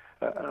a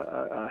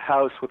a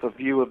house with a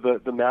view of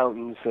the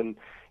mountains, and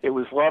it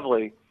was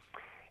lovely.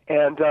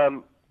 And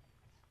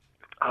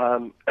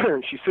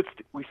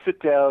we sit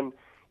down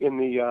in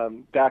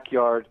the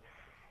backyard,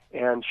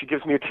 and she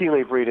gives me a tea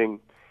leaf reading.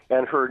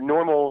 And her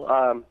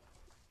normal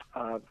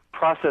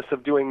process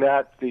of doing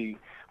that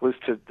was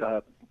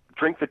to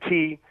drink the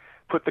tea,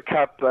 put the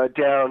cup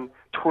down,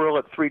 twirl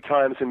it 3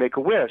 times, and make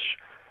a wish.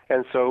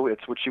 And so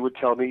it's what she would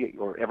tell me,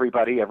 or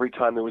everybody, every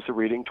time there was a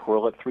reading,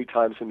 twirl it 3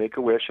 times and make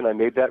a wish. And I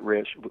made that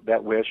wish.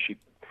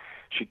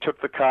 She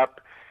took the cup.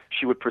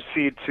 She would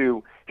proceed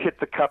to hit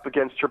the cup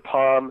against her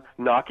palm,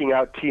 knocking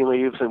out tea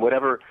leaves, and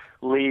whatever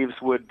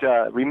leaves would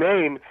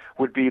remain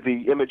would be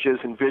the images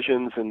and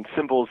visions and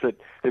symbols that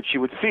she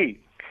would see.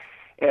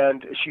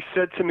 And she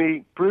said to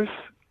me, "Bruce,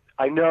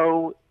 I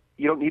know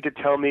you don't need to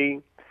tell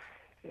me.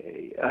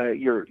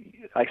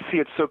 I see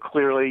it so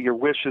clearly. Your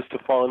wish is to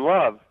fall in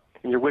love,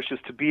 and your wish is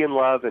to be in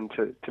love and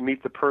to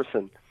meet the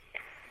person."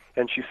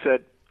 And she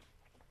said,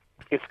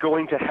 "It's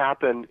going to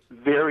happen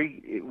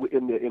very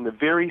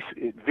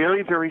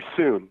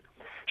soon."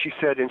 She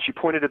said, and she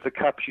pointed at the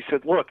cup. She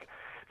said, "Look,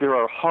 there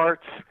are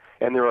hearts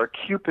and there are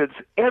cupids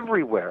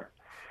everywhere."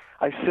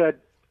 I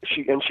said,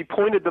 she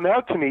pointed them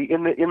out to me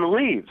in the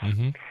leaves,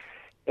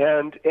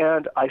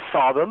 and I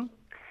saw them.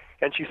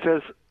 And she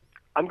says,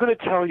 "I'm going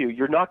to tell you,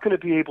 you're not going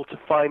to be able to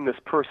find this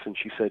person,"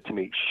 she said to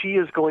me. "She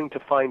is going to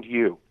find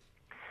you."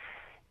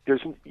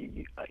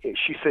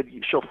 She said,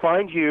 "She'll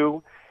find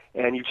you,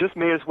 and you just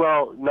may as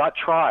well not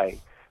try,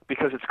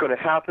 because it's going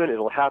to happen.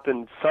 It'll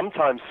happen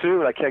sometime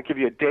soon. I can't give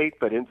you a date,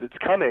 but it's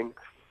coming.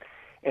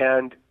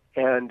 And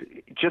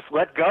just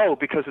let go,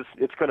 because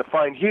it's going to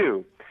find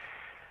you."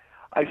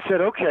 I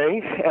said,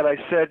 "Okay." And I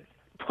said,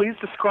 "Please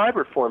describe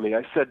her for me."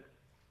 I said,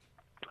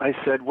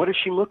 "What does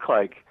she look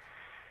like?"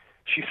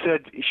 She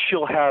said,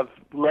 "She'll have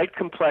light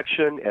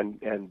complexion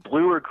and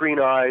blue or green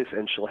eyes,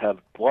 and she'll have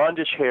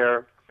blondish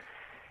hair.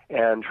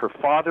 And her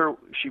father,"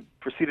 she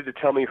proceeded to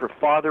tell me, "her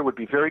father would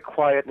be very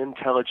quiet and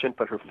intelligent,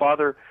 but her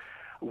father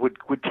would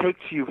take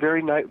to you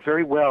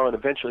very well, and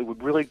eventually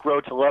would really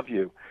grow to love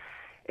you."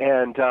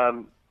 And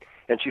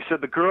she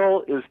said, "The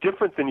girl is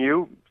different than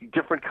you,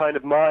 different kind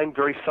of mind,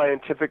 very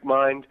scientific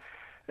mind.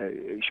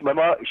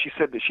 She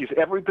said that she's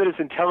every bit as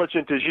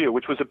intelligent as you,"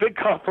 which was a big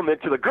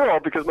compliment to the girl,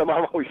 because my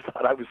mom always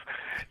thought I was,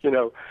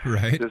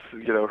 right,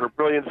 her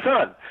brilliant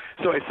son.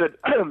 So I said,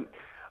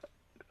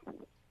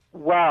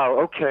 "Wow,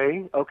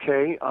 okay."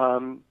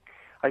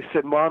 I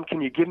said, "Mom,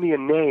 can you give me a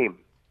name?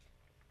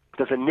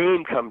 Does a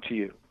name come to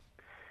you?"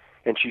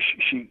 And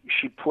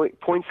she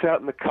points out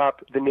in the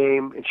cup the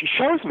name, and she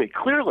shows me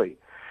clearly.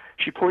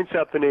 She points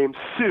out the name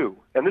Sue,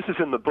 and this is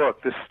in the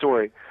book, this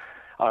story,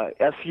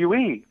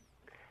 S-U-E.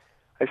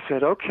 I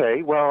said,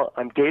 "Okay, well,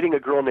 I'm dating a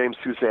girl named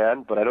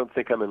Suzanne, but I don't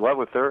think I'm in love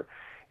with her,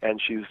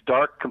 and she's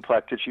dark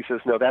complected." She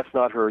says, "No, that's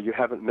not her. You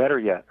haven't met her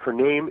yet. Her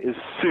name is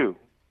Sue.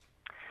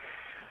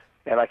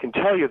 And I can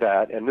tell you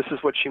that, and this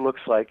is what she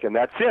looks like, and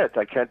that's it.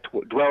 I can't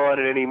dwell on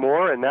it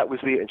anymore." And that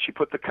was and she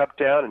put the cup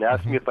down and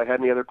asked me if I had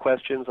any other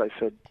questions. I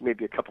said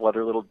maybe a couple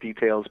other little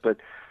details, but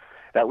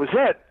that was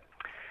it.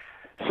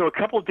 So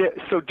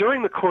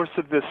during the course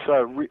of this,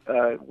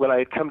 when I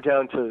had come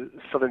down to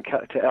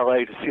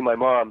LA to see my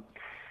mom,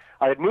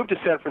 I had moved to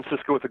San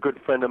Francisco with a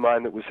good friend of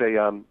mine that was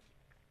a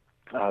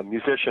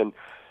musician.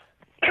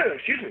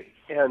 Excuse me.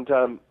 And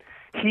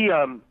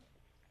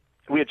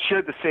we had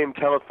shared the same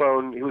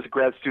telephone. He was a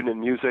grad student in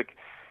music.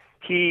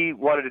 He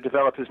wanted to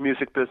develop his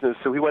music business,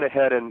 so he went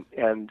ahead and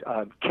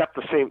kept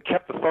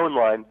the phone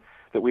line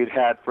that we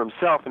had for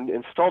himself, and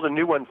installed a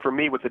new one for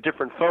me with a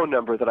different phone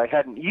number that I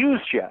hadn't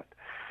used yet.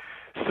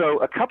 So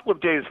a couple of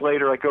days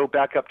later, I go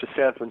back up to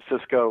San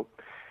Francisco.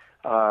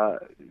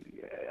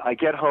 I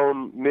get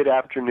home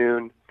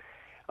mid-afternoon.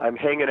 I'm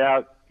hanging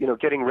out,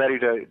 getting ready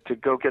to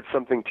go get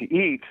something to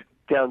eat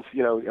down,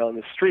 on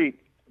the street.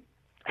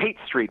 Haight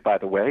Street, by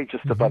the way,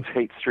 just above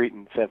Haight Street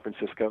in San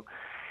Francisco.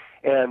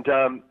 And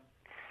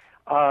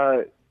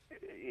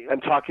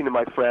I'm talking to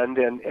my friend,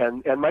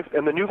 and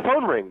the new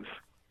phone rings.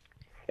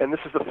 And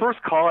this is the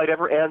first call I'd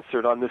ever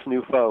answered on this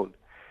new phone.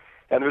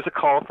 And there's a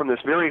call from this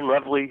very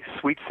lovely,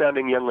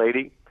 sweet-sounding young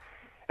lady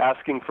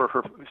asking for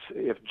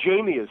if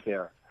Jamie is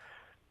there.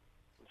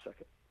 1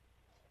 second.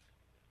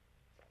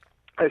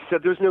 I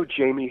said, "There's no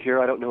Jamie here.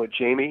 I don't know a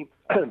Jamie,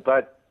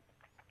 but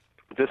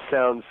this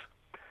sounds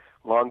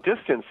long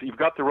distance. You've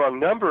got the wrong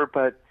number,"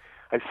 but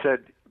I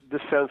said,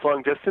 "This sounds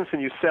long distance, and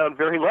you sound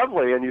very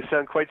lovely, and you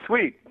sound quite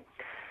sweet."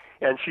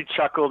 And she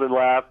chuckled and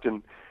laughed,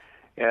 and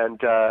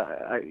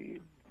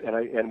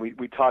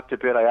we talked a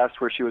bit. I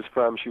asked where she was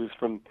from. She was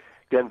from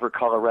Denver,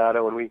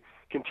 Colorado, and we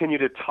continued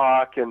to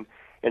talk, and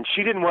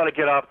she didn't want to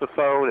get off the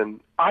phone, and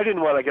I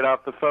didn't want to get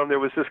off the phone. There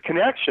was this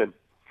connection,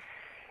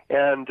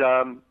 and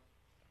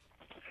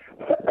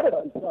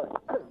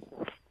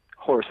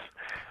horse.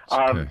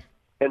 Okay.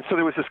 And so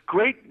there was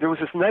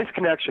this nice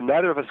connection.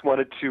 Neither of us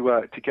wanted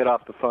to get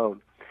off the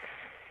phone.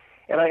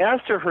 And I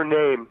asked her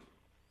name,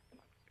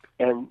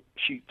 and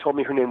she told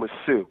me her name was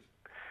Sue.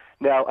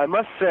 Now, I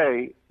must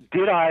say,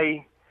 did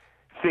I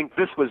think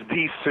this was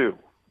the Sue?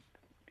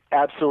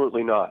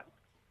 Absolutely not.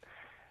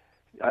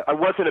 I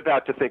wasn't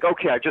about to think,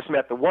 okay, I just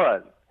met the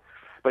one.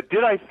 But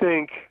did I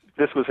think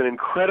this was an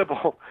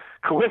incredible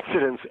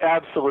coincidence?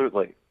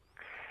 Absolutely.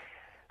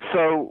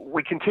 So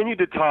we continued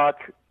to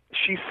talk.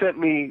 She sent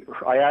me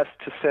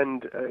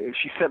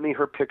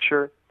her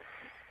picture,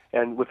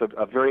 and with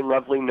a very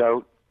lovely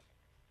note.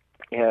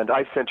 And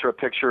I sent her a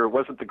picture. It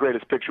wasn't the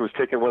greatest picture. It was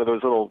taken in one of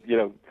those little,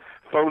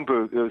 phone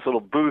booth, those little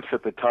booths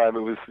at the time.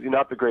 It was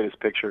not the greatest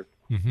picture.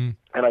 Mm-hmm.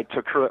 And I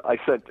sent her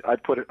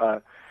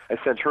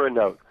a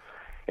note.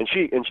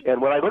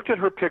 And when I looked at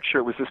her picture,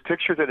 it was this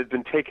picture that had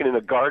been taken in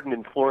a garden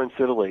in Florence,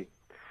 Italy.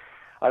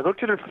 I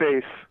looked at her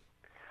face.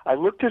 I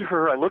looked at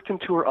her. I looked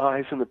into her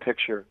eyes in the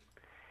picture.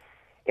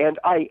 And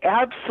I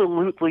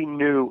absolutely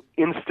knew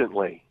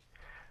instantly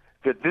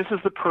that this is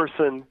the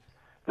person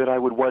that I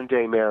would one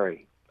day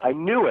marry. I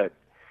knew it.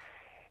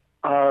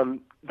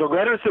 The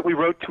letters that we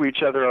wrote to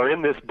each other are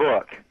in this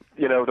book,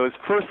 those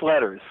first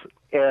letters,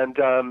 and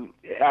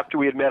after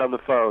we had met on the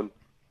phone.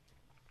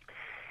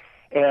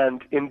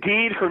 And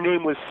indeed, her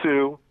name was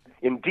Sue.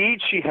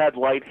 Indeed, she had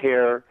light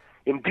hair.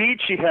 Indeed,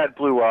 she had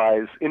blue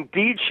eyes.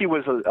 Indeed, she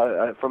was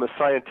from a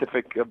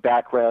scientific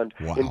background.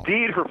 Wow.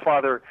 Indeed, her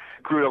father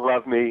grew to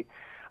love me.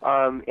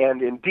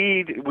 And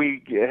indeed,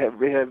 we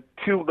have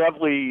two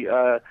lovely,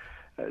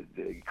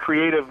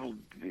 creative,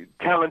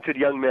 talented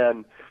young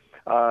men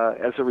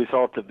as a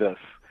result of this.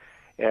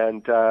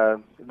 And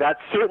that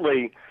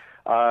certainly,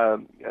 I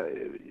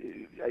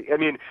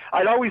mean,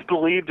 I'd always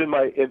believed in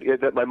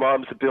that my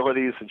mom's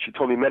abilities, and she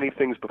told me many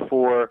things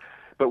before.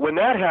 But when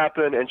that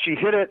happened, and she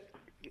hit it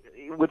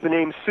with the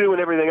name Sue and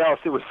everything else,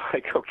 it was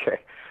like, okay,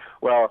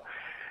 well,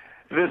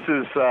 this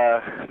is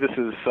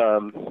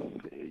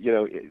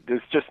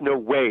there's just no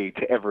way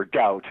to ever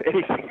doubt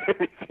anything.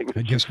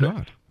 I guess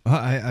not.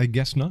 I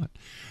guess not.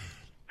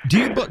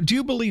 Do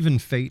you believe in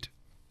fate?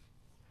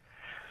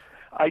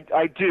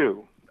 I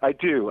do. I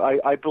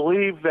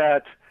believe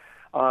that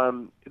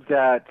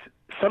that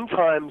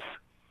sometimes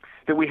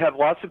that we have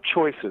lots of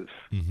choices.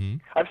 Mm-hmm.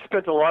 I've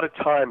spent a lot of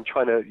time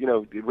trying to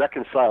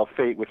reconcile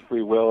fate with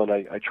free will, and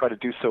I try to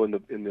do so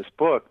in this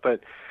book.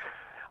 But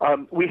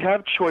we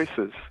have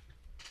choices,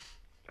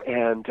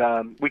 and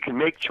we can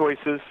make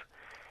choices,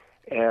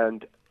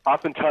 and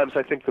oftentimes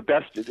I think the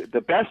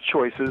best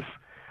choices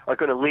are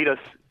going to lead us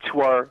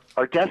to our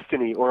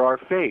destiny or our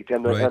fate,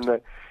 and the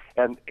right.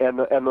 and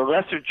the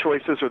lesser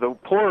choices or the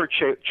poorer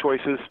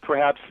choices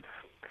perhaps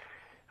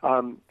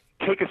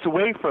take us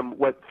away from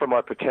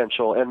our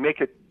potential and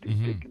make it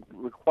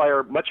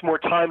require much more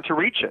time to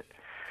reach it.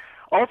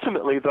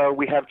 Ultimately, though,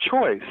 we have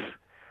choice,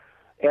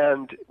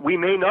 and we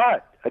may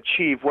not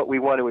achieve what we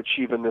want to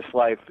achieve in this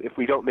life if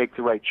we don't make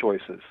the right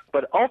choices.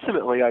 But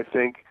ultimately, I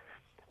think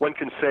one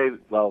can say,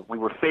 well, we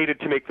were fated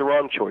to make the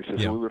wrong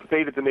choices, yeah. and we were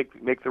fated to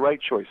make the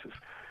right choices.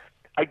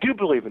 I do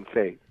believe in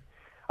fate.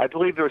 I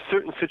believe there are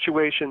certain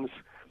situations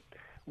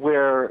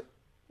where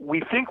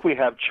we think we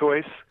have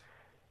choice,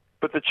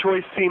 but the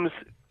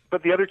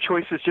other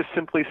choices just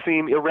simply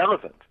seem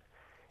irrelevant.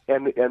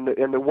 And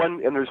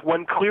there's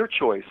one clear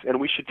choice, and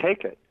we should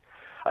take it.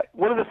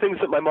 One of the things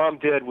that my mom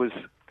did was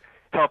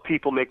help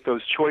people make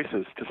those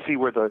choices to see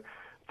where the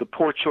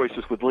poor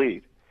choices would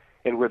lead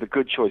and where the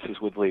good choices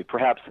would lead.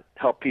 Perhaps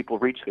help people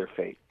reach their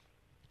fate.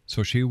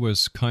 So she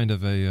was kind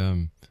of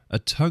a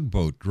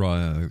tugboat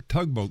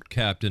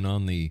captain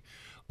on the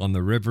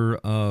river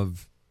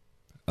of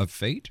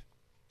fate,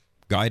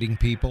 guiding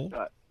people.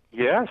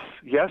 Yes,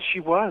 she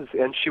was,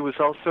 and she was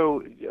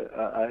also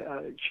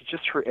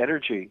just her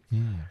energy.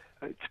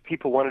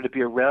 People wanted to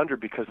be around her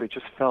because they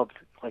just felt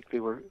like they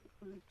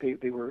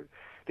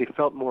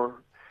felt more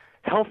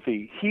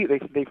healthy.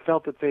 They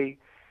felt that they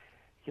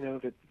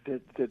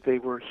they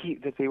were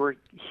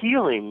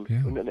healing,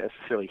 yeah. not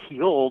necessarily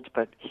healed,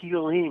 but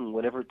healing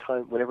whenever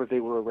they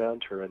were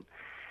around her, and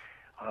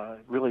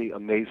really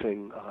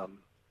amazing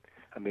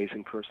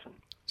person.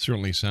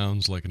 Certainly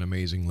sounds like an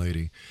amazing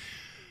lady.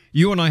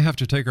 You and I have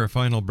to take our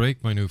final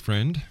break, my new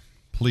friend.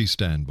 Please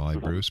stand by,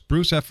 Bruce.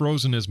 Bruce F.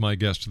 Rosen is my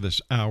guest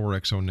this hour,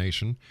 Exo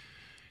Nation.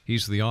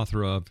 He's the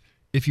author of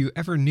If You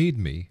Ever Need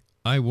Me,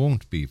 I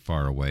Won't Be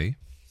Far Away.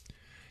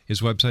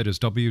 His website is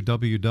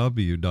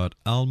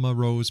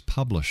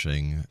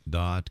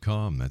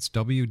www.almarosepublishing.com. That's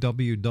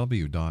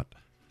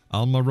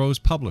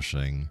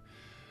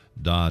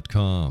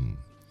www.almarosepublishing.com.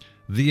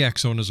 The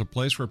Exxon is a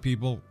place where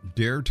people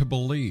dare to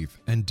believe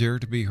and dare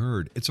to be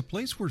heard. It's a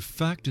place where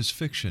fact is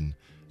fiction,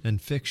 and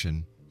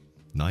fiction,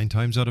 9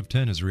 times out of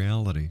 10, is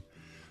reality.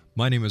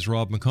 My name is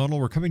Rob McConnell.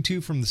 We're coming to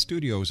you from the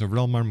studios of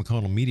Relmar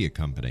McConnell Media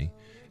Company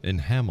in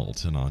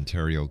Hamilton,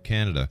 Ontario,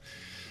 Canada.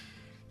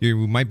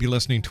 You might be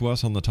listening to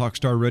us on the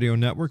Talkstar Radio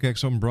Network,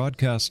 XM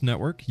Broadcast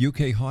Network,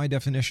 UK High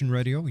Definition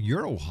Radio,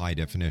 Euro High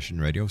Definition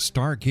Radio,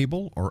 Star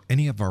Cable, or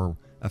any of our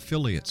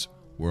affiliates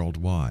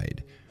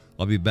worldwide.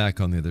 I'll be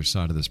back on the other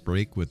side of this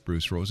break with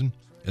Bruce Rosen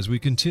as we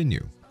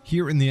continue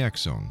here in the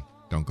X Zone.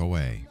 Don't go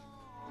away.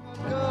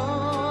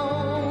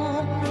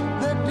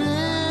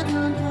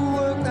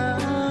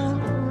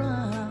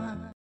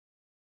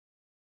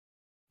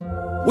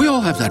 We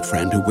all have that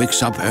friend who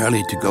wakes up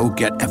early to go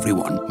get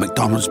everyone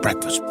McDonald's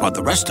breakfast, while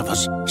the rest of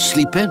us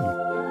sleep in.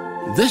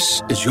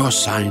 This is your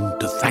sign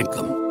to thank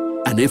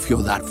them. And if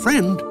you're that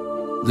friend,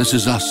 this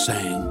is us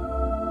saying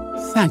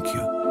thank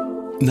you.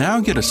 Now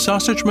get a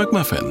sausage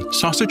McMuffin,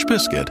 sausage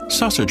biscuit,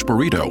 sausage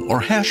burrito, or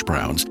hash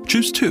browns.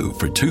 Choose 2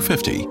 for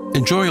 $2.50.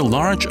 Enjoy a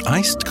large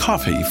iced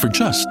coffee for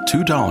just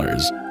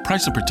 $2.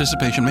 Price and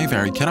participation may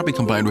vary. Cannot be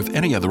combined with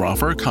any other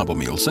offer or combo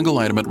meal. Single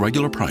item at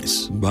regular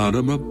price.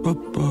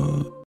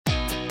 Ba-da-ba-ba-ba.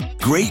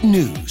 Great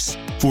news!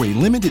 For a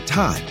limited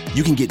time,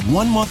 you can get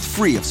 1 month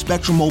free of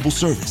Spectrum Mobile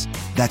service.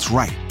 That's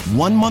right,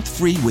 1 month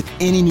free with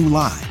any new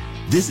line.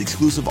 This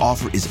exclusive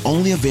offer is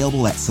only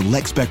available at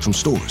select Spectrum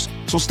stores,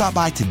 so stop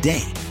by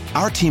today.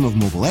 Our team of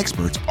mobile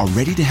experts are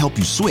ready to help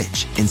you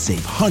switch and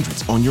save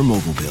hundreds on your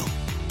mobile bill.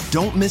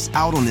 Don't miss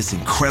out on this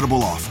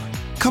incredible offer.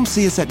 Come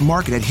see us at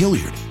Market at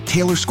Hilliard,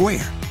 Taylor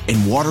Square,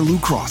 and Waterloo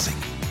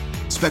Crossing.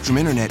 Spectrum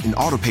Internet and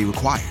autopay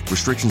required.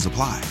 Restrictions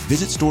apply.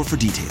 Visit store for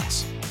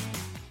details.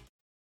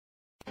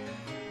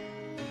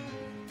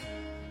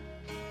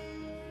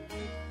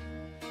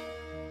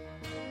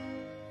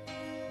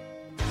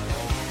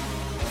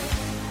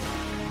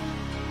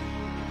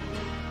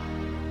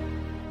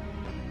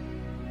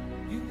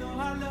 You know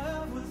our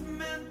love was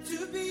meant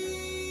to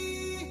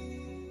be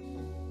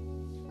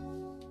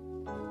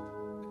the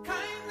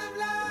kind of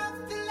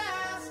love to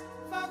last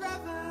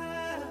forever.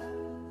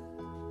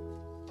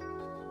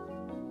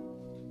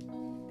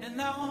 And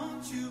I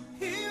want you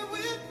here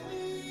with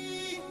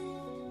me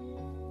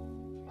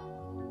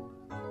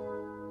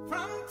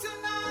from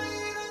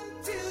tonight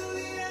until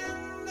the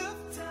end of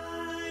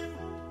time.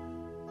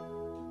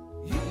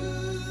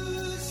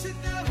 You should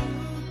know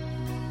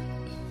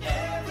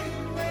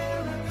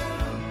everywhere I go,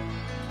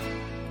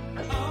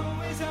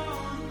 always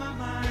on my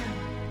mind,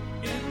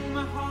 in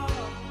my heart,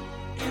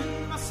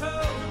 in my soul.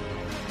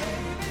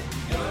 Baby,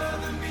 you're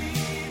the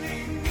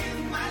meaning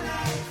in my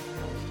life.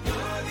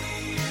 You're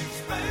the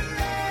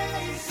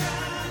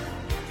inspiration.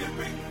 You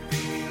bring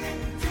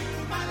feeling to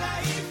my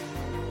life.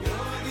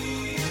 You're the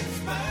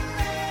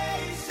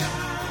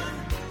inspiration.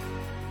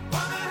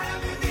 Wanna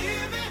have you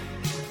near me?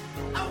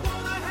 I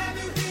wanna have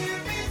you hear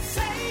me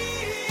say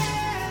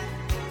it.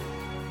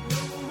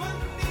 No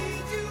one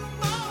needs you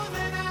more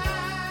than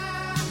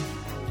I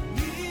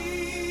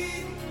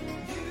need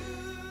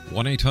you.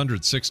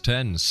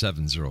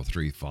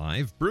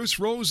 1-800-610-7035. Bruce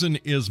Rosen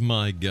is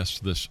my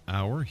guest this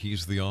hour.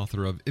 He's the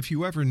author of If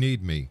You Ever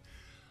Need Me,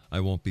 I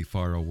Won't Be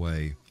Far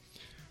Away.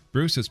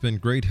 Bruce, it's been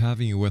great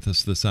having you with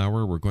us this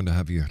hour. We're going to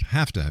have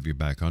to have you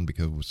back on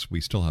because we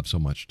still have so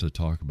much to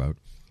talk about.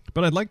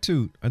 But I'd like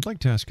to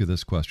ask you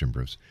this question,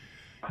 Bruce.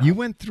 You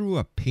went through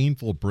a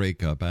painful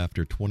breakup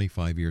after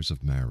 25 years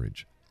of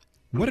marriage.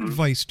 What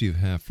advice do you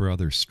have for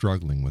others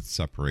struggling with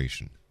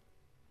separation?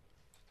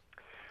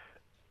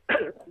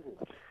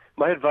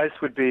 My advice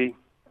would be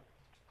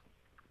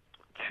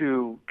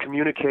to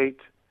communicate,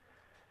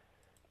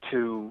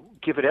 to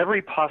give it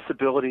every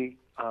possibility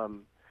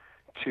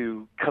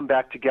to come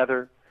back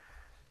together,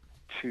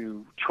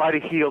 to try to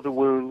heal the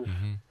wounds,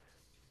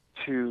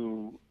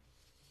 to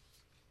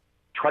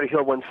try to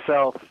heal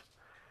oneself,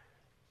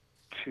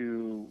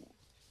 to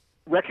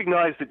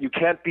recognize that you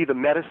can't be the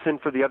medicine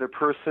for the other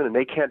person and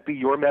they can't be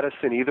your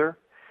medicine either,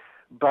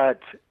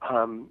 but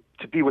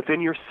to be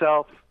within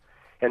yourself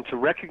and to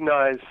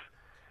recognize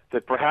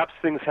that perhaps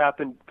things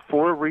happen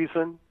for a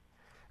reason,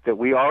 that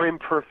we are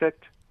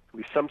imperfect,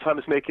 we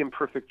sometimes make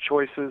imperfect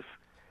choices,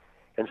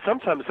 and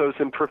sometimes those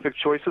imperfect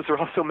choices are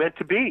also meant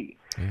to be.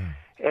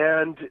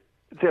 And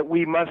that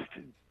we must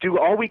do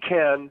all we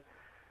can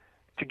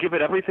to give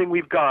it everything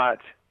we've got,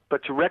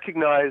 but to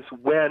recognize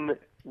when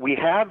we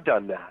have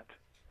done that,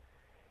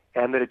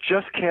 and that it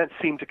just can't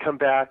seem to come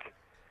back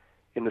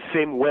in the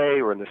same way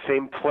or in the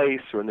same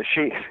place or in the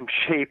same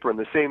shape or in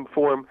the same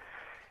form,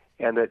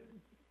 and that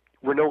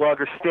we're no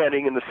longer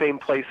standing in the same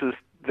places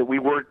that we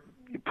were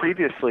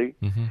previously,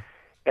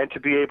 and to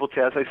be able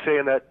to, as I say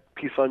in that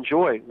piece on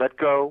joy, let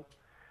go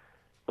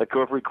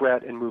of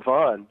regret and move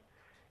on,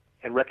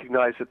 and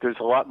recognize that there's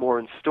a lot more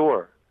in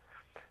store.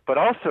 But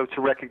also to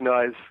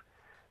recognize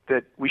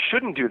that we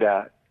shouldn't do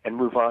that and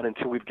move on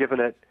until we've given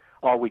it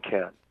all we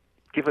can.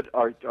 Give it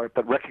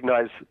but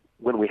recognize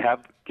when we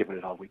have given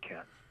it all we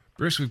can.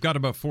 Bruce, we've got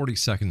about 40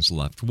 seconds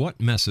left.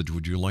 What message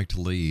would you like to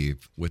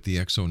leave with the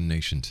X-Zone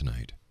Nation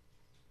tonight?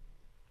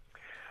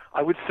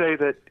 I would say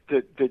that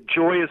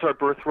joy is our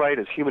birthright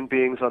as human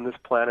beings on this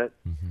planet.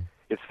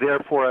 It's there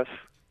for us.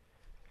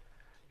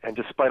 And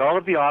despite all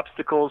of the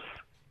obstacles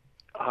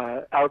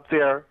out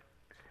there,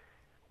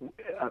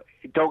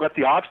 don't let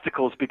the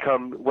obstacles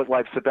become what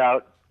life's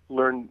about.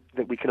 Learn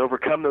that we can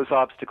overcome those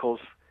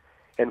obstacles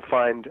and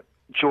find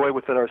joy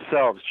within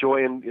ourselves,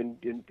 joy in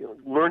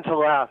learn to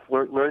laugh,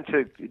 learn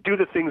to do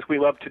the things we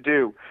love to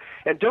do.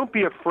 And don't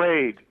be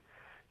afraid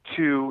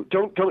to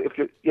don't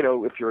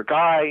if you're a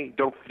guy,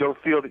 don't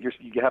feel that you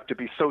have to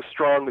be so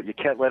strong that you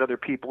can't let other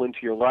people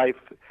into your life,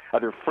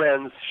 other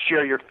friends,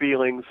 share your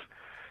feelings.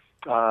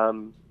 I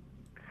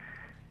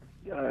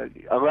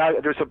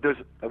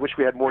wish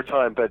we had more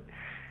time, but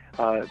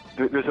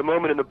There's a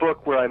moment in the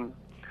book where I'm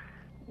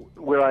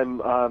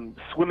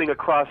swimming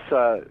across.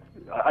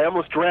 I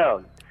almost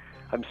drown.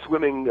 I'm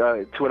swimming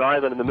to an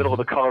island in the middle of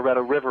the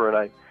Colorado River,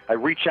 and I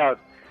reach out.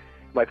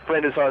 My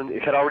friend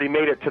had already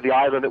made it to the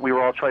island that we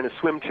were all trying to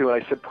swim to,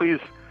 and I said, "Please,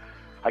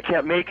 I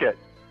can't make it.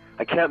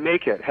 I can't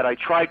make it." Had I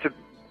tried to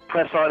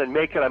press on and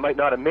make it, I might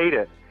not have made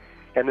it.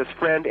 And this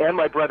friend and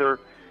my brother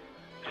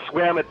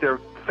swam at their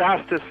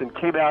fastest and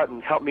came out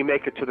and helped me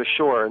make it to the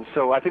shore. And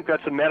so I think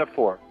that's a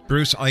metaphor.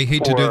 Bruce, I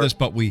hate to do this,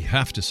 but we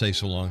have to say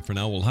so long for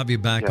now. We'll have you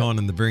back on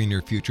in the very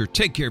near future.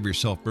 Take care of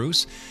yourself,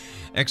 Bruce.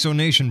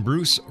 Exonation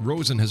Bruce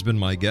Rosen has been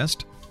my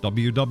guest.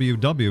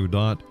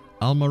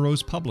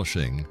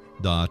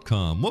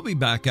 www.almarosepublishing.com. We'll be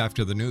back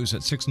after the news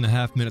at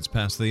 6.5 minutes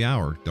past the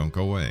hour. Don't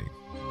go away.